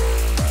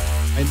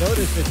 I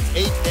noticed it's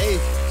 8 days,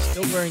 he's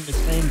still wearing the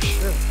same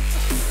shirt.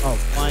 Oh,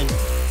 finally.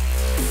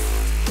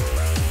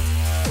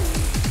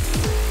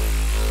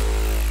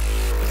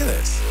 Look at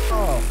this.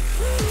 Oh.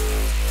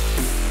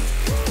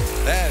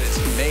 That is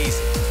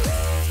amazing.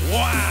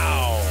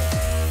 Wow.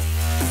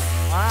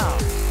 Wow.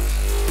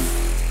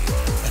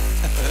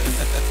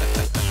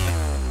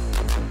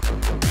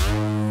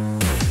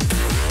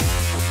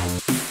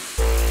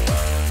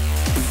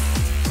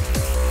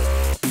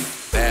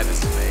 That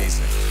is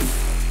amazing.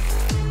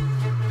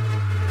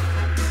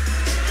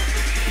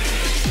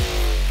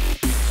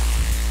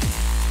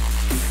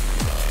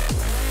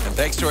 And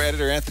thanks to our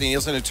editor, Anthony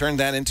Nielsen, who turned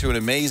that into an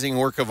amazing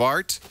work of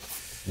art.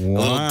 Wow. A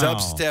little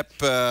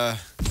dubstep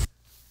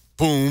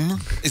boom.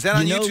 Is that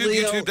on YouTube?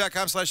 Leo,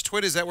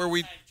 YouTube.com/Twit? Is that where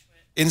we...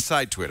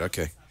 Inside Twit,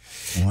 okay.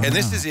 Wow. And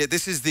this is it.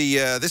 This is the...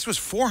 this was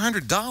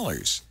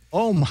 $400.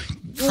 Oh, my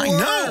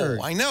word.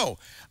 I know.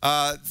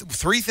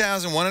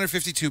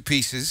 3,152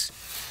 pieces.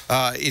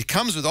 It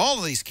comes with all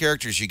of these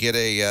characters. You get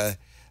a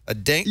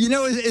dang... You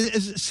know,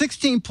 is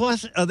 16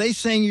 plus, are they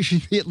saying you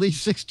should be at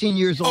least 16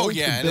 years old? Oh,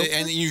 yeah,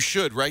 and you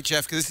should, right,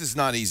 Jeff? Because this is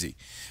not easy.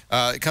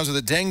 It comes with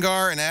a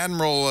Dengar, an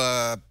Admiral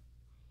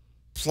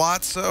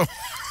Plazzo,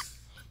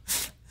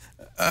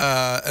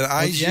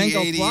 an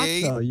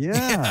IG-88.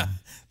 Yeah.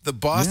 The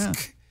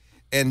Bosk,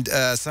 and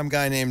some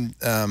guy named...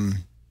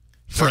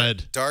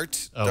 Fred.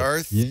 Darth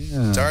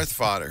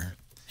Fodder.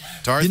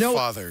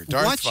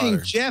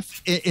 Watching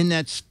Jeff in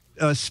that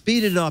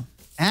speeded up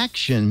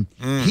action,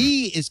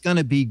 he is going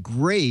to be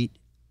great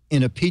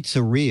in a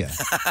pizzeria.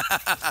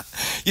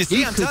 You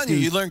see, I'm telling you,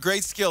 you learn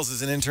great skills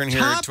as an intern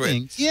here at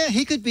Twit. Yeah,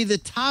 he could be the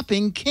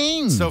topping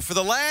king. So for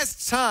the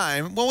last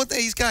time, well,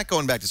 he's got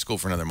going back to school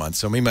for another month,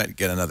 so we might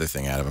get another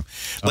thing out of him.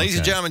 Ladies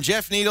and gentlemen,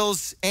 Jeff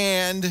Needles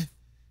and...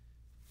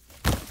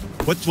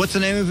 What's the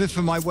name of it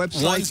for my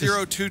website?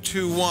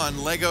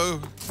 10221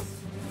 Lego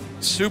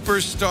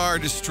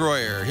Superstar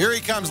Destroyer. Here he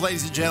comes,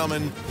 ladies and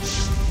gentlemen.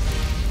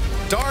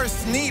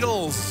 Darth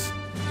Needles.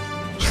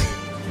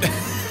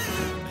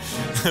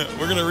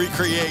 We're going to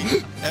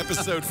recreate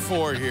episode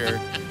 4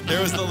 here.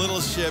 There was the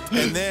little ship,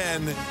 and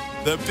then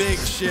the big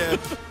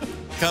ship.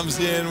 comes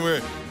in.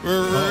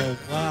 Oh,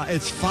 wow.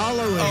 It's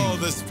following. Oh,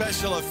 the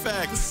special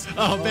effects.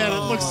 Oh man, it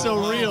looks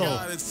so real.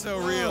 God, it's so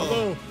real.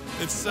 Oh.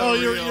 It's so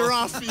real. You're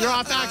off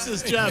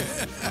axis,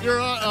 Jeff. You're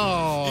on.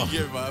 Oh. You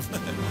give up.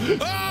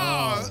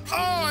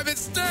 I've been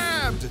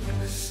stabbed.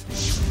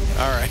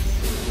 All right.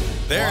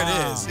 There it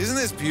is. Isn't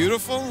this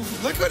beautiful?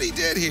 Look what he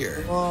did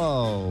here.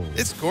 Whoa.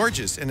 It's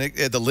gorgeous. And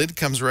the lid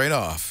comes right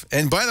off.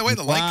 And by the way,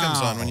 the light comes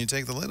on when you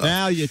take the lid off.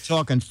 Now you're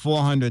talking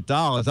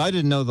 $400. I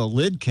didn't know the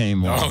lid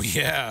came off. Oh,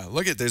 yeah.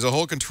 Look at there's a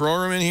whole control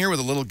room in here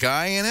with a little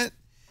guy in it.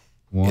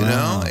 Wow. You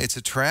know, it's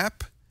a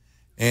trap.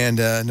 And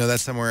no,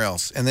 that's somewhere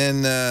else. And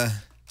then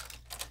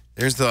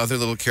there's the other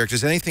little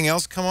characters. Anything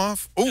else come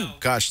off? Oh,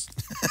 gosh.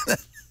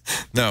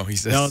 No, he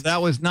says. No,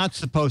 that was not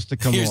supposed to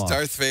come Here's off.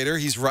 Darth Vader.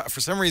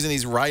 For some reason,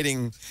 he's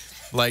riding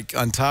like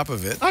on top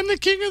of it. I'm the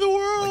king of the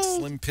world. Like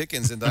Slim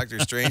Pickens in Dr.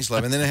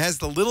 Strangelove. And then it has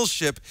the little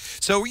ship.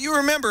 So you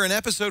remember in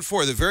episode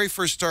 4, the very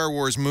first Star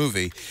Wars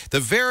movie, the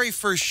very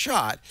first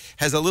shot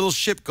has a little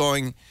ship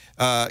going,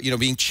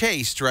 being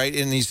chased, right?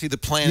 And you see the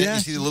planet, you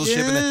see the little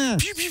ship, and then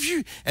pew, pew,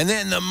 pew. And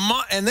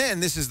then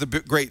this is the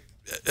great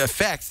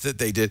effect that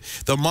they did.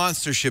 The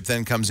monster ship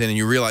then comes in, and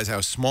you realize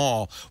how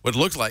small what it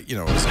looked like.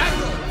 Here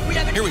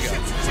we go.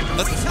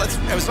 Let's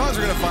as long as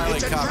we're going to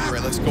violate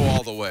copyright, let's go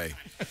all the way.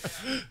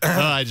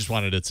 I just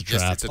wanted it's a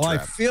trap. It's a trap. I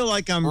feel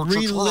like I'm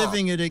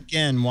reliving it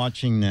again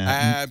watching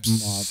that.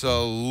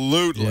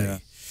 Absolutely. Yeah.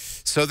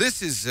 So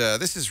this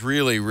is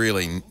really,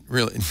 really,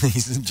 really.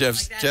 Jeff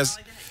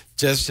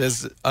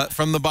says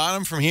from the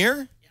bottom from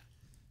here.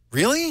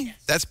 Really?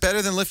 That's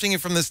better than lifting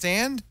it from the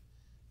stand?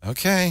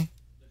 Okay.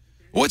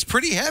 Well, it's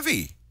pretty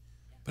heavy.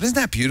 But isn't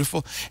that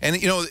beautiful? And,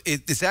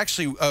 it's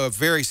actually a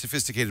very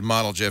sophisticated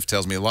model, Jeff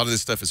tells me. A lot of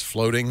this stuff is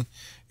floating.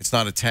 It's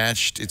not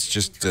attached. It's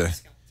just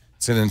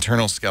it's an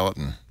internal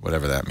skeleton,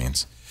 whatever that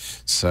means.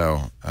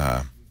 So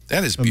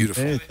that is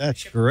beautiful.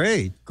 That's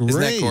great. Great.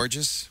 Isn't that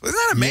gorgeous? Isn't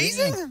that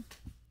amazing? Yeah.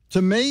 It's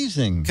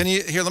amazing.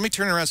 Here, let me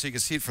turn it around so you can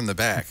see it from the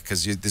back,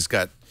 because it's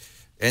got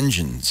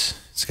engines.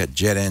 It's got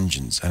jet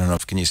engines. I don't know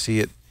can you see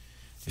it?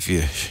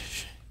 Yeah,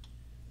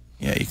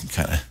 you can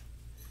kind of,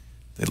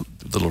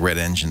 little red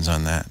engines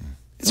on that.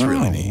 It's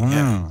really neat.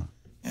 Wow.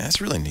 Yeah, it's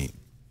really neat.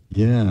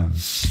 Yeah.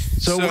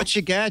 So what's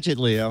your gadget,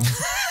 Leo?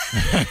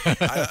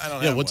 I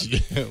don't know.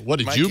 What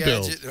did you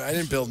build? I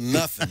didn't build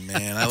nothing,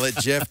 man. I let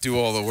Jeff do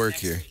all the work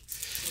here.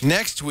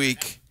 Next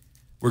week,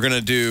 we're going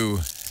to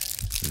do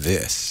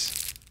this.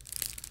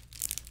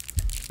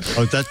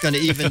 Oh, that's going to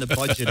even the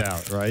budget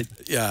out, right?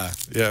 Yeah.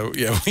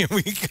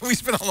 We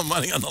spent all the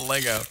money on the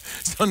Lego.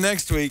 So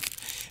next week,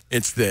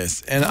 it's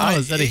this. And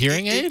is that a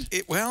hearing aid?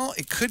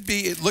 It could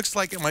be. It looks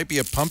like it might be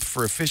a pump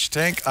for a fish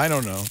tank. I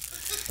don't know.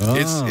 Oh.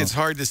 It's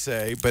hard to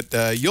say, but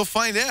you'll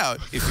find out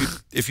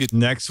if you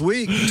next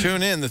week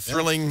tune in. The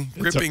thrilling,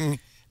 gripping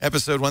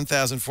episode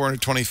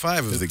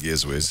 1425 of the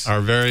Giz Wiz.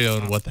 Our very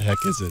own. What the heck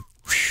is it?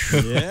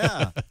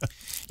 Yeah.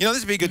 This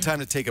would be a good time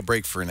to take a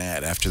break for an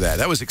ad. After that,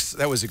 that was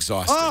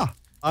exhausting.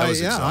 I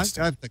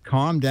have to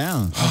calm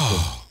down.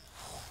 Oh.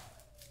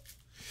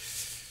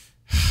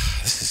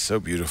 This is so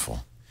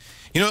beautiful.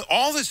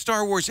 All the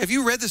Star Wars. Have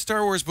you read the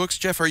Star Wars books,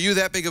 Jeff? Are you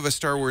that big of a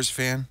Star Wars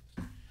fan?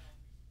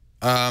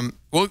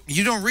 Well,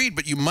 you don't read,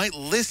 but you might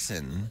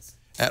listen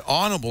at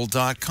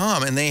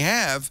audible.com, and they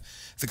have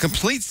the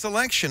complete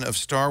selection of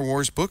Star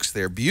Wars books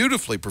there,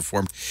 beautifully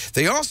performed.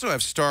 They also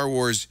have Star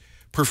Wars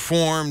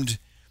performed,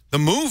 the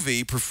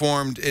movie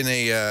performed in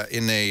a I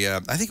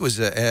think it was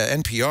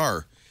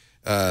NPR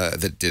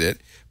that did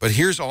it. But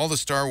here's all the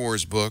Star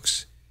Wars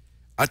books.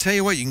 I'll tell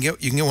you what, you can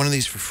get one of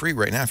these for free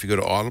right now if you go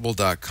to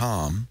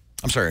audible.com.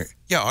 I'm sorry,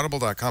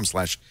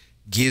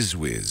 audible.com/Giz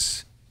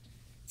Wiz.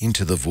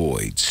 Into the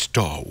Void,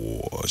 Star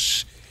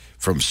Wars.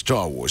 From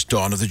Star Wars,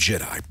 Dawn of the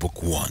Jedi,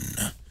 Book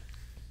 1.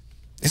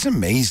 It's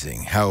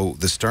amazing how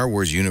the Star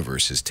Wars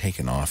universe has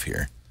taken off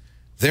here.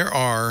 There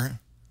are,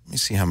 let me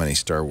see how many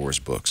Star Wars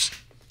books.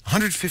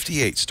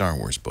 158 Star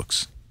Wars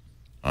books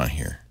on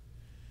here.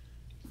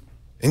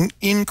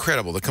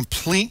 Incredible. The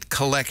complete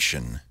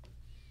collection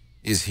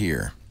is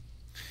here.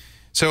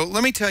 So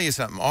let me tell you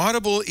something.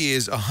 Audible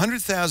is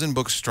 100,000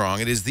 books strong.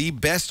 It is the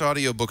best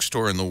audio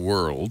bookstore in the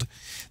world.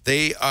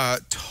 They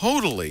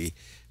totally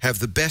have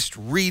the best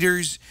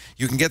readers.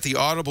 You can get the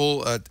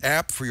Audible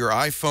app for your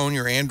iPhone,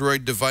 your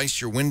Android device,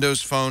 your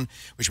Windows phone,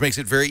 which makes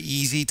it very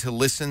easy to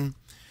listen.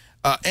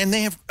 And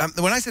they have,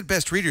 when I said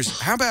best readers,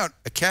 how about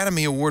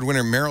Academy Award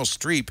winner Meryl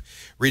Streep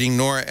reading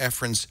Nora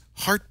Ephron's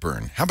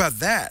Heartburn? How about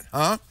that,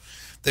 huh?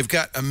 They've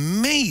got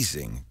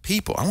amazing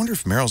people. I wonder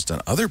if Meryl's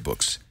done other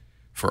books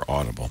for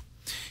Audible.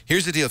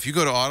 Here's the deal. If you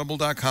go to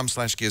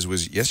audible.com/Giz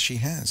Wiz, yes, she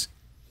has.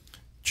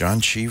 John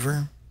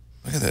Cheever.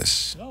 Look at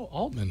this. Oh,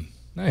 Altman.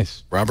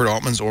 Nice. Robert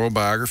Altman's oral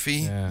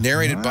biography,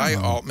 narrated by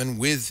Altman,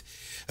 with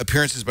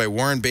appearances by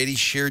Warren Beatty,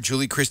 Cher,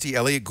 Julie Christie,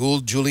 Elliot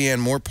Gould, Julianne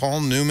Moore,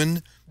 Paul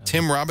Newman,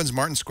 Tim Robbins,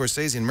 Martin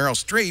Scorsese, and Meryl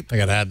Streep. I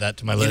got to add that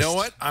to my list. You know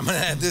what? I'm going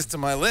to add this to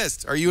my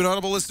list. Are you an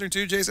Audible listener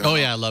too, Jason? Oh,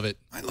 yeah, I love it.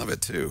 I love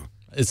it too.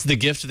 It's the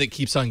gift that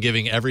keeps on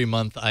giving. Every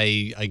month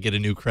I get a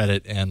new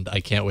credit, and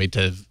I can't wait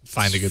to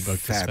find a good book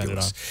to spend it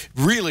on.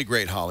 Really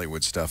great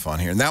Hollywood stuff on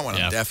here. And that one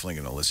I'm definitely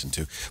going to listen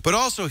to. But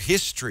also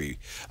history,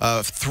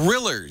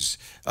 thrillers,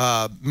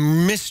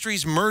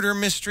 mysteries, murder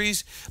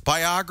mysteries,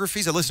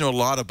 biographies. I listen to a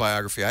lot of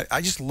biography.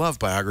 I just love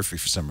biography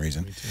for some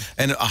reason.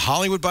 And a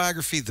Hollywood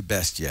biography, the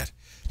best yet.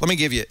 Let me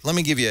give you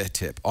a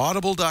tip.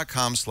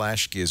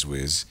 Audible.com/Giz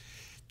Wiz.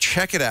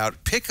 Check it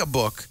out. Pick a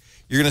book.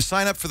 You're going to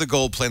sign up for the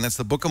gold plan. That's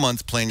the book a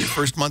month plan. Your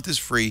first month is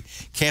free.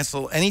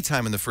 Cancel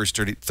anytime in the first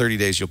 30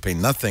 days. You'll pay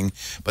nothing,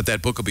 but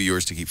that book will be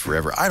yours to keep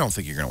forever. I don't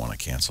think you're going to want to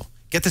cancel.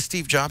 Get the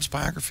Steve Jobs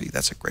biography.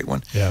 That's a great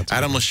one. Yeah,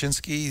 Adam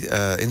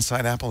Lashinsky,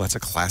 Inside Apple. That's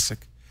a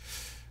classic.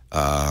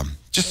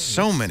 Just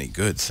so many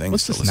good things.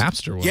 What's this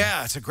Napster one?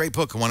 Yeah, it's a great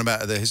book. One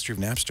about the history of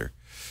Napster.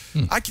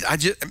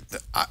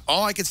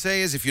 All I can say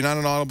is if you're not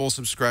an Audible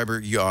subscriber,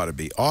 you ought to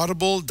be.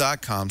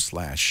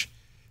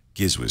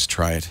 Audible.com/Giz Wiz.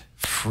 Try it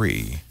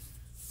free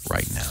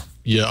right now.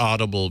 You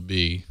Audible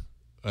be.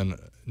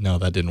 No,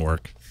 that didn't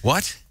work.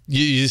 What?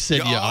 You said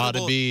you ought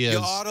to be.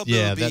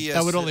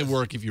 That would only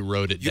work if you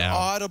wrote it down. You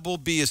Audible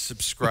be a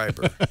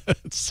subscriber.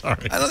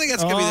 Sorry. I don't think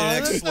that's going to be the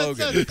next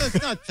slogan.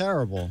 That's not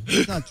terrible.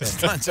 It's not terrible.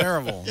 It's not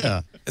terrible.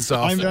 Yeah. It's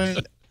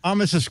awful. I'm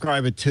a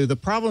subscriber too. The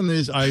problem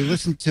is I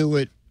listen to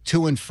it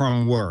to and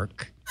from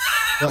work.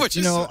 But, which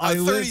is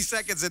 30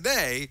 seconds a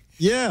day.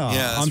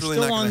 Yeah. I'm really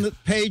still on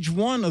page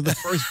 1 of the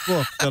first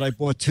book that I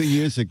bought 2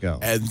 years ago.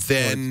 And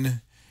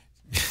then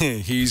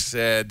he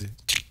said,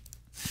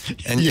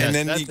 and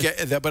then you get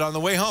that. But on the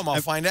way home,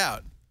 I'll find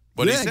out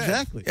what he said.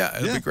 Exactly. Yeah,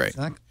 it'll be great.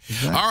 Exactly.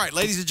 All right,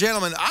 ladies and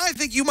gentlemen, I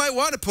think you might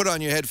want to put on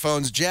your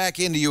headphones, jack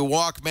into your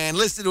Walkman,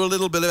 listen to a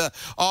little bit of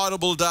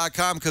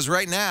Audible.com, because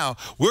right now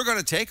we're going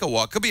to take a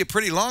walk. Could be a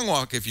pretty long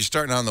walk if you're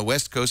starting on the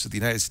west coast of the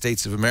United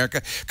States of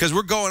America, because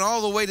we're going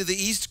all the way to the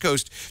east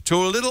coast to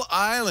a little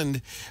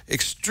island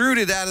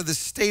extruded out of the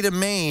state of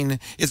Maine.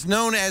 It's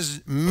known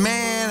as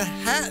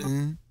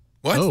Manhattan.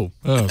 What? Oh,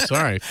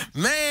 sorry.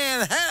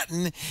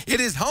 Manhattan. It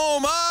is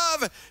home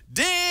of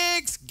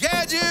Dick's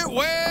Gadget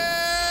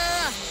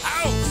Warehouse.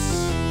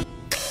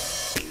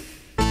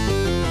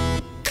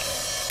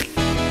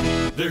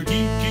 They're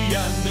geeky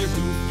and they're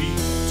goofy.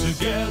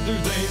 Together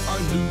they are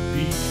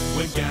loopy.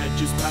 When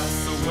gadgets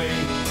pass away,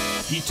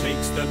 he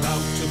takes them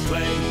out to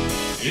play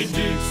in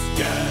Dick's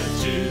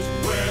Gadget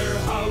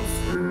Warehouse.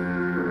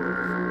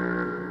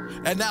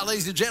 And now,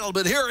 ladies and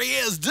gentlemen, here he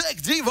is, Dick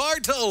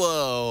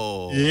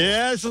DiBartolo.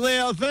 Yes,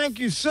 Leo, thank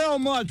you so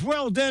much.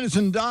 Well, Dennis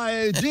and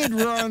I did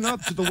run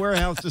up to the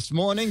warehouse this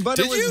morning, but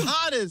it was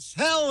hot as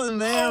hell in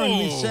there, and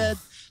we said,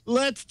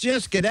 let's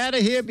just get out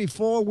of here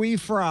before we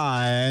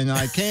fry. And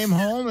I came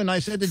home and I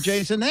said to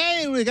Jason,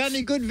 hey, we got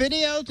any good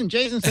videos? And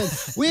Jason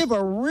said, we have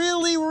a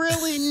really,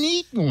 really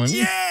neat one.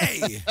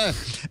 Yay!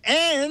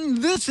 And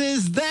this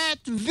is that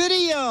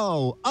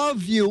video, a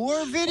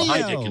viewer video.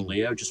 Well, hi, Dick and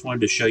Leo. Just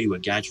wanted to show you a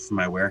gadget from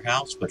my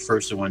warehouse. But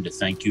first, I wanted to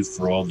thank you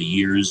for all the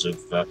years of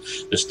the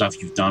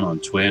stuff you've done on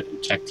Twit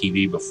and Tech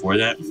TV before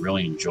that, and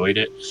really enjoyed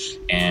it.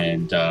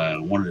 And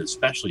wanted to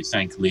especially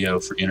thank Leo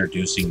for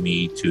introducing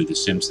me to The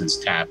Simpsons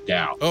Tapped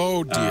Out.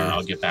 Oh, dear.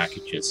 I'll get back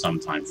at you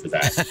sometime for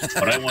that.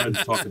 But I wanted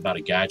to talk about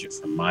a gadget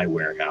from my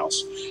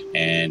warehouse.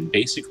 And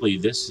basically,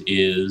 this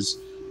is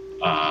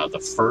the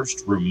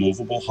first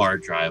removable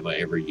hard drive I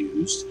ever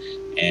used.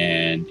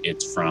 And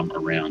it's from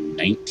around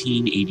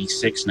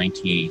 1986,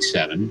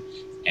 1987.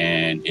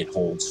 And it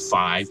holds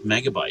 5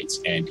 megabytes.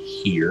 And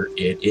here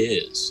it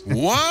is.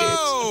 Whoa!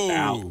 It's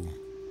about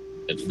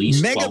at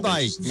least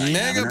megabytes.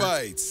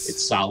 Megabytes.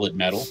 It's solid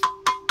metal.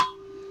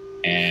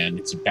 And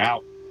it's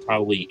about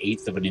probably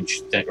 1/8 of an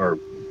inch thick, or a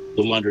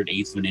little under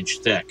 1/8 of an inch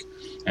thick.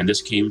 And this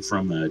came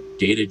from a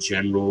Data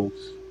General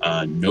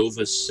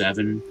Nova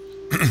 7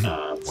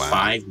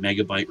 5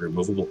 megabyte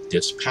removable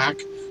disk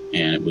pack.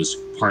 And it was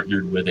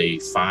partnered with a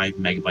 5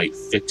 megabyte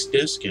fixed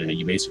disk. And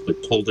you basically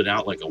pulled it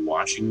out like a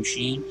washing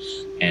machine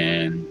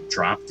and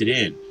dropped it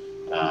in.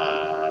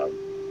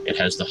 It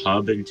has the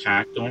hub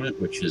intact on it,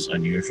 which is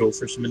unusual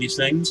for some of these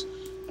things.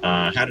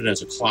 Had it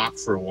as a clock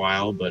for a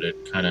while, but it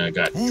kind of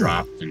got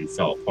dropped and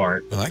fell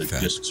apart. I like the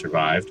that. disc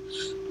survived.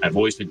 I've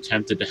always been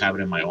tempted to have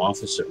it in my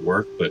office at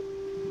work, but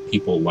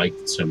people liked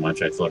it so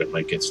much I thought it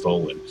might get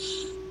stolen.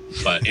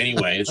 But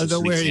anyway, it's just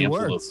an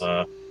example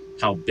of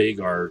how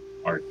big our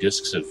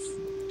discs have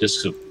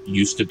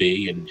used to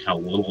be and how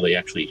little they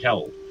actually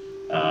held.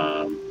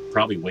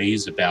 Probably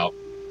weighs about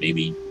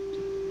maybe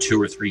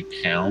 2 or 3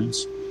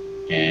 pounds.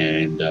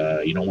 And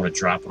you don't want to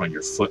drop it on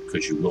your foot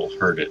because you will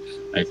hurt it.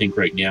 I think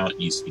right now it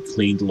needs to be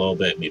cleaned a little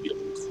bit, maybe a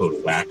little coat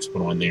of wax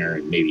put on there,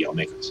 and maybe I'll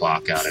make a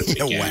clock out of it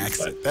again. Wax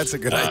it. That's a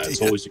good idea.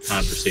 It's always a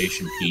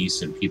conversation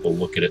piece, and people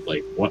look at it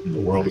like, what in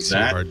the world is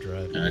that?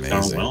 And I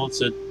tell them, well,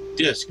 it's a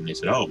disk. And they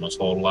said, oh, it must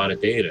hold a lot of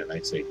data. And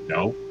I say,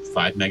 no,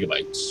 5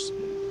 megabytes.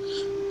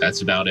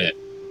 That's about it.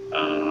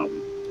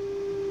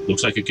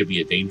 Looks like it could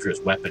be a dangerous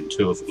weapon,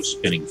 too, if it was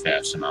spinning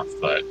fast enough.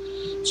 But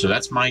so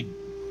that's my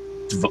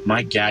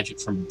gadget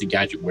from the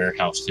Gadget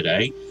Warehouse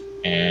today,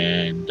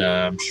 and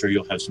I'm sure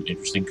you'll have some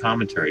interesting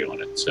commentary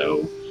on it.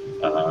 So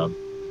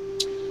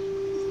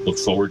look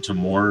forward to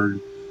more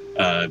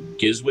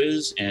Giz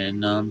Wiz,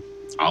 and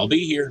I'll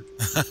be here.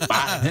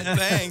 Bye.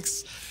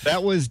 Thanks.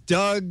 That was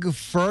Doug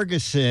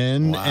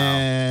Ferguson. Wow.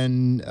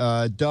 And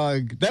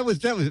Doug, that was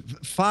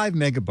 5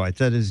 megabytes.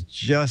 That is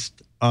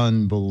just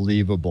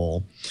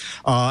unbelievable.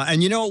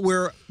 And you know,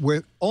 we're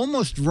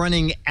almost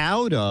running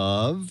out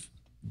of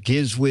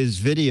Giz Wiz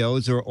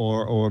videos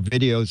or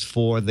videos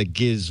for the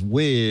Giz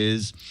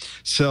Wiz.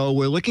 So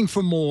we're looking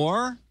for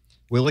more.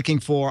 We're looking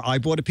for I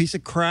bought a piece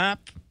of crap.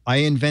 I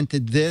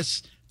invented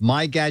this.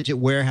 My Gadget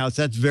Warehouse,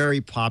 that's very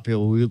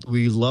popular.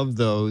 We love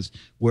those,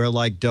 where,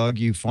 like Doug,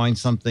 you find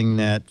something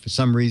that for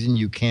some reason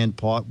you can't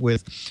part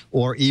with,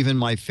 or even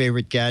my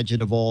favorite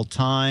gadget of all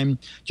time.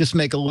 Just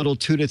make a little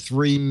 2 to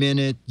 3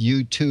 minute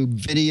YouTube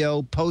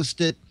video,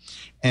 post it,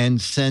 and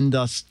send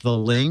us the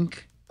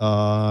link.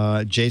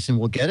 Jason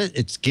will get it.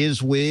 It's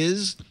Giz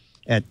Wiz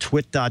at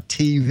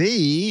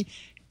twit.tv.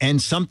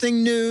 And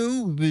something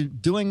new, we've been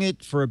doing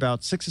it for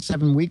about 6 or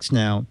 7 weeks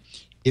now.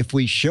 If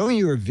we show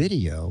you a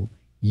video,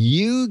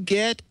 you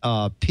get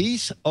a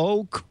piece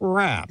of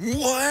crap.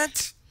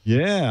 What?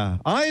 Yeah.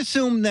 I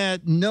assume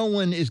that no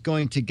one is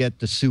going to get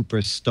the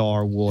Super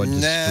Star War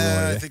Destroyer.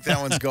 Nah, I think that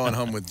one's going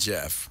home with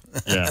Jeff.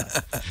 Yeah.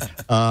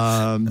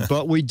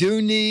 But we do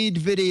need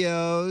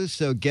videos,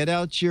 so get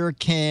out your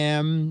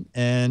cam.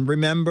 And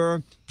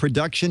remember,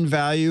 production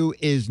value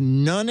is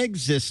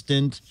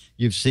non-existent.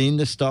 You've seen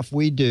the stuff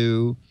we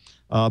do,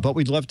 but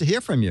we'd love to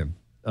hear from you.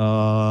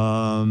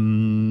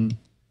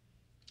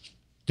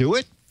 Do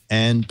it.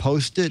 And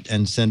post it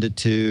and send it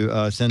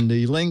to, send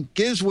the link,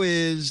 Giz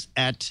Wiz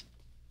at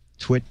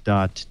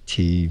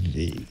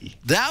twit.tv.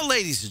 Now,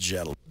 ladies and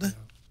gentlemen,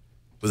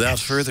 without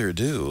further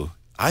ado,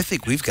 I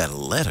think we've got a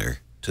letter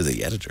to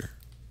the editor.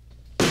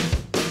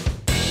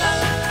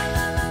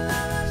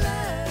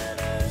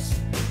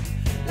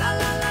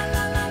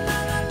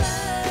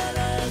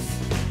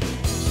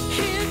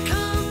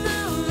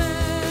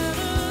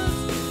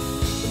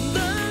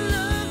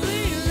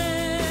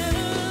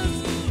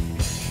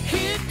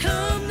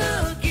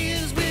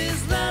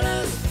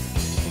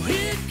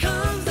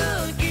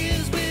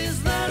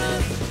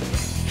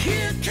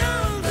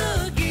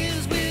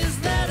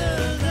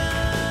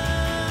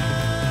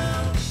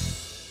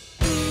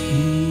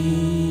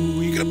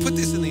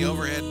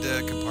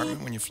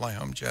 Fly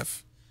home,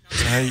 Jeff?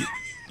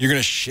 You're going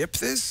to ship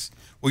this?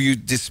 Will you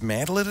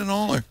dismantle it and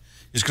all? Or you're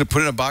just going to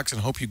put it in a box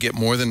and hope you get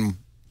more than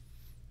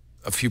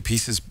a few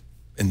pieces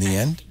in the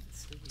end?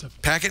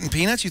 Pack it in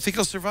peanuts? You think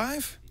it'll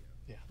survive?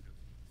 Yeah.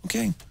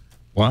 Okay.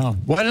 Wow.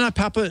 Why didn't I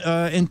pop it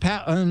in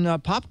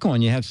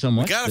popcorn? You have so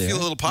much. We got a few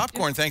little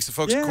popcorn, thanks to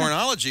folks at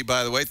Cornology,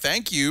 by the way.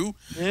 Thank you.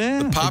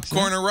 Yeah, the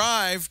popcorn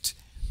arrived.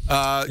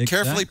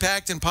 Carefully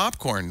packed in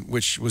popcorn,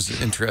 which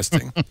was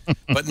interesting.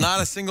 But not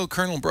a single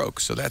kernel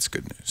broke, so that's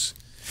good news.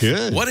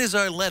 Good. What is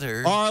our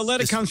letter? Our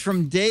letter comes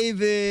from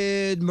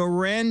David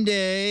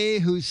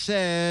Mirande, who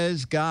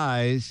says,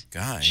 guys,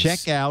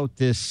 check out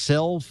this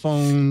cell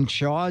phone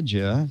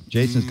charger.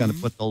 Jason's going to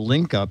put the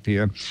link up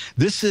here.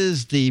 This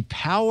is the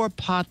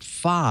PowerPot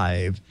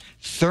 5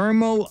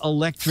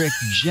 thermoelectric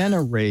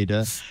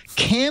generator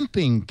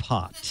camping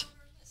pot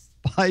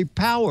by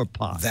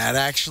PowerPot. That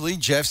actually,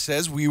 Jeff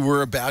says we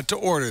were about to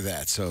order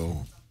that,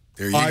 so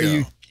there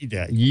you go.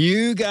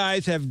 You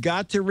guys have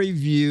got to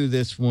review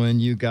this one.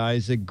 You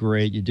guys are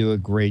great. You do a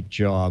great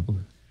job.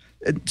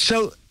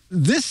 So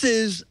this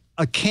is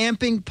a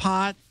camping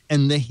pot,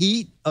 and the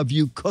heat of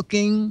you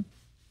cooking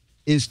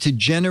is to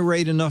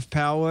generate enough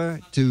power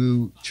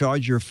to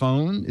charge your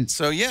phone?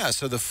 So, yeah,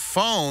 so the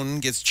phone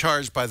gets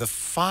charged by the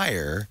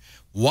fire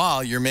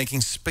while you're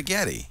making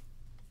spaghetti.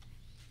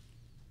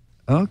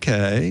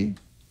 Okay.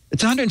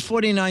 It's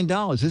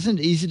 $149. Isn't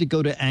it easy to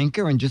go to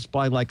Anchor and just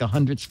buy like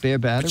 100 spare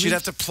batteries? But you'd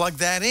have to plug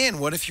that in.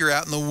 What if you're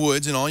out in the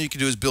woods and all you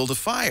can do is build a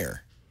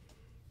fire?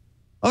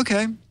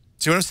 Okay.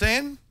 See what I'm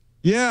saying?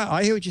 Yeah,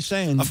 I hear what you're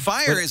saying. A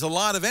fire is a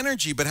lot of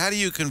energy, but how do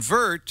you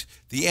convert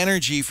the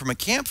energy from a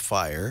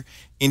campfire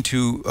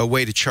into a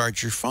way to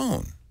charge your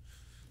phone?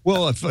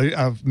 Well, if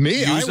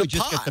me, I would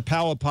just get the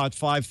PowerPot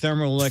 5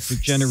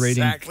 thermoelectric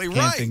generating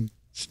camping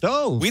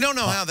stove. We don't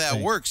know how that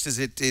works. Does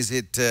it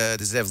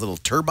have a little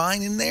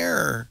turbine in there?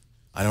 Or?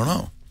 I don't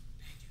know.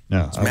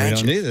 No, we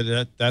don't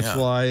either. That's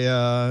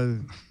why.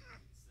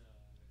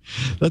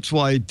 That's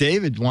why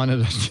David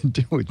wanted us to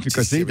do it,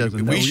 because he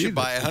doesn't know. We should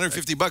buy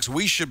 $150.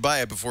 We should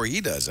buy it before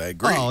he does. I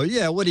agree. Oh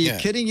yeah, what are you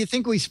kidding? You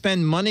think we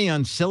spend money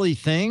on silly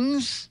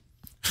things?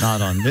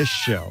 Not on this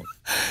show.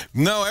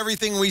 No,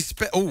 everything we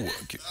spend. Oh,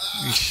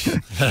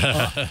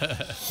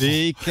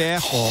 be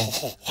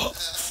careful.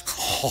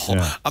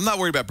 Yeah. I'm not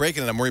worried about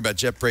breaking it. I'm worried about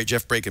Jeff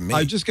breaking me. I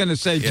was just going to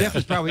say, Jeff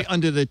is probably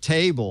under the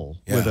table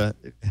with a.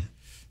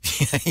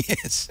 Yeah, he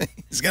is.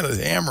 He's got a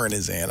hammer in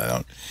his hand. I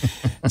don't.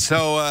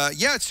 So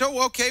yeah.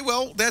 So okay.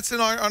 Well, that's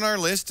on our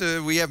list.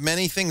 We have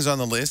many things on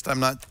the list. I'm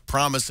not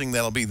promising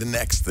that'll be the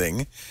next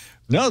thing.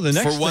 No, the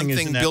next thing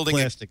is building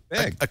plastic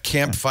bag. A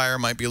campfire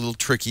might be a little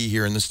tricky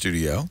here in the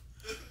studio.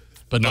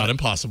 But not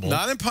impossible.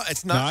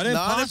 It's not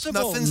impossible.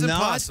 Nothing's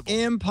impossible. Not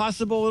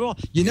impossible at all.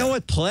 You know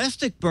what?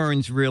 Plastic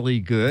burns really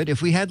good.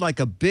 If we had like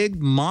a big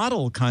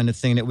model kind of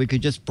thing that we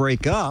could just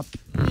break up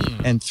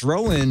and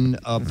throw in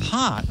a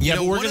pot. Yeah,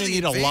 but we're going to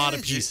need a lot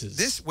of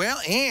pieces.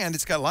 And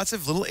it's got lots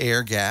of little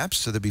air gaps,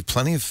 so there'll be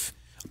plenty of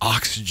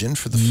oxygen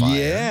for the fire.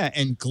 Yeah,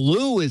 and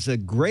glue is a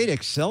great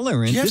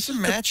accelerant. Do you have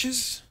some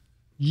matches?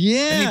 Yeah.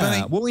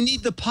 Anybody? Well, we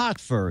need the pot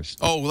first.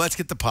 Oh, well, let's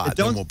get the pot.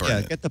 Then we'll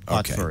burn it. Get the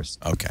pot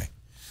first. Okay.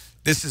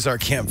 This is our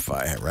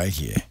campfire right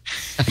here.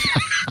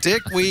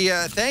 Dick, we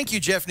thank you,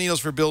 Jeff Needles,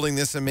 for building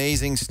this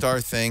amazing star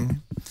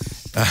thing.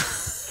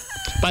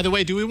 By the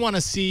way, do we want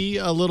to see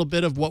a little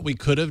bit of what we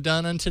could have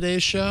done on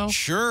today's show?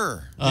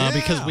 Sure.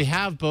 Because we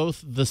have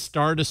both the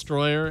Star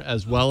Destroyer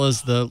as well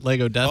as the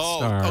Lego Death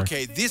Star.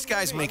 Okay. These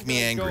guys make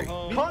me angry.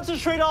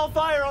 Concentrate all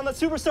fire on the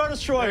Super Star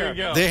Destroyer. There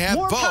you go. They have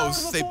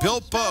both. They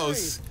built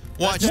both.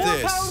 Watch this.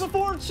 More power to the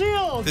forward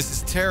shield. This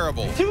is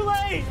terrible. Too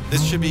late.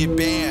 This should be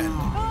banned.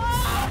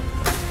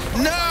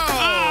 No!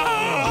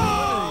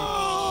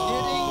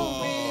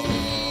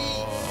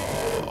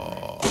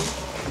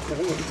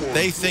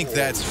 They think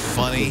that's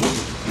funny.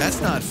 That's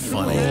not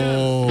funny.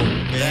 Oh,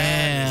 man.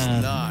 That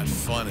is not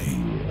funny.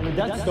 And the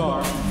Death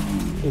Star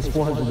is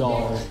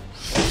 $400.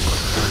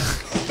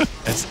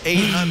 That's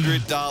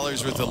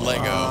 $800 worth of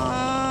Lego.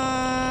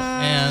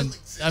 And,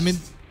 I mean,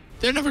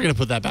 they're never going to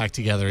put that back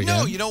together again.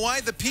 No, you know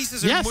why? The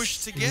pieces are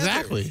mushed together.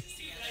 Exactly.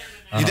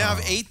 You'd have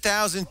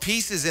 8,000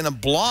 pieces in a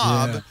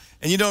blob,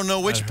 and you don't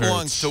know which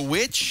belongs to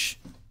which.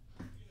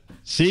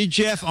 See,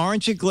 Jeff,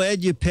 aren't you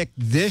glad you picked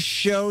this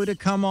show to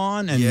come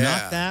on and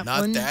not that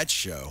one? Not that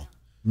show.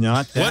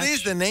 Not that. What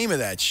is the name of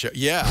that show?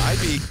 Yeah,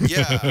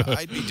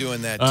 I'd be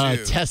doing that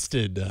too.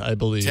 Tested, I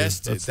believe.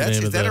 Tested. Is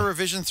that a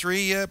Revision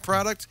 3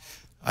 product?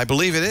 I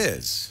believe it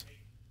is.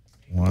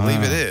 Wow. I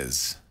believe it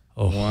is.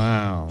 Oh,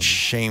 wow.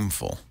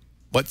 Shameful.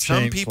 What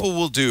some people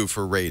will do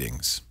for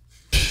ratings.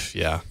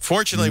 Yeah.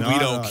 Fortunately, we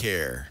don't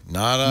care.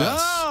 Not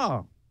us.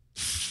 No.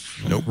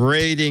 Nope.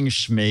 Rating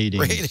schmatings.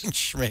 Rating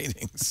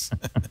schmatings.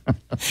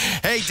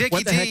 Hey, Dickie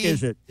What the heck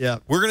is it? Yeah.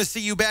 We're going to see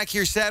you back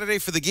here Saturday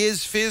for the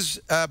Giz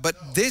Fizz, but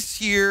this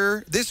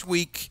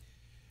week,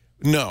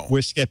 no.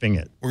 We're skipping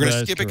it. We're going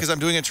to skip it because I'm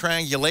doing a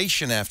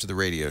triangulation after the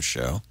radio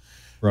show.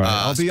 Right.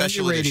 I'll be on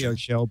your radio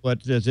show,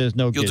 but there's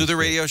no You'll Giz do the Fizz.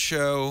 radio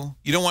show.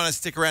 You don't want to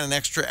stick around an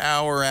extra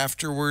hour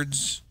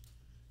afterwards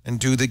and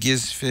do the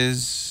Giz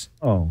Fizz?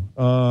 Oh.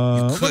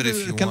 You could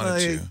if you wanted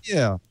to.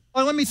 Yeah.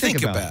 Well, let me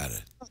think about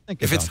it.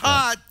 If it's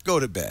hot, go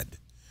to bed.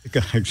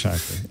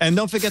 Exactly. And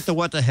don't forget the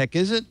What the Heck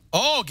Is It?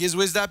 Oh,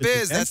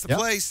 GizWiz.biz. That's the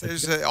place.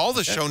 There's all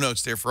the show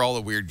notes there for all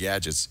the weird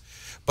gadgets.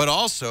 But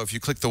also, if you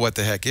click the What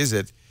the Heck Is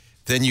It,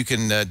 then you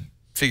can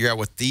figure out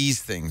what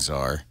these things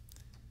are.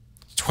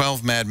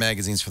 12 Mad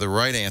Magazines for the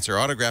right answer,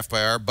 autographed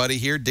by our buddy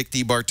here, Dick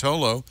D.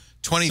 Bartolo.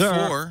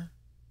 24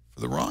 for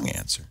the wrong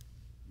answer.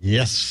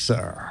 Yes,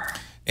 sir.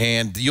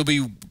 And you'll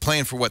be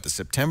playing for what, the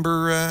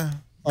September?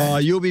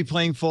 You'll be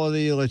playing for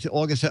the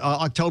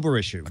October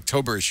issue.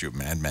 October issue of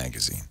Mad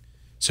Magazine.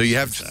 So you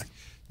have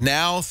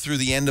now through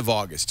the end of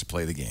August to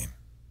play the game.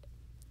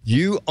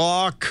 You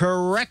are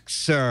correct,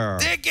 sir.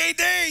 Dickie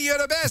D, you're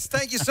the best.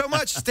 Thank you so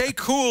much. Stay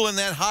cool in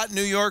that hot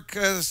New York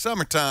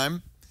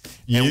summertime.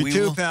 You we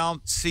too, will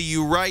pal. See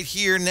you right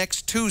here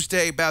next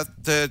Tuesday about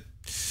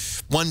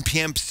 1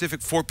 p.m.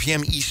 Pacific, 4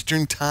 p.m.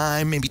 Eastern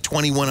Time, maybe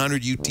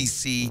 2100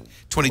 UTC,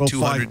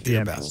 2200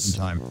 thereabouts.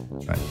 Time.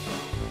 Right.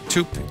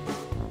 2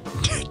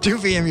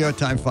 p.m. your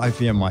time, 5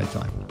 p.m. my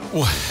time.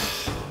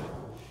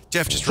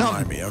 Jeff, just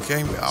remind me,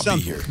 okay? I'll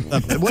be here.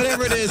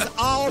 Whatever it is,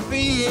 I'll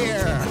be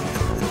here.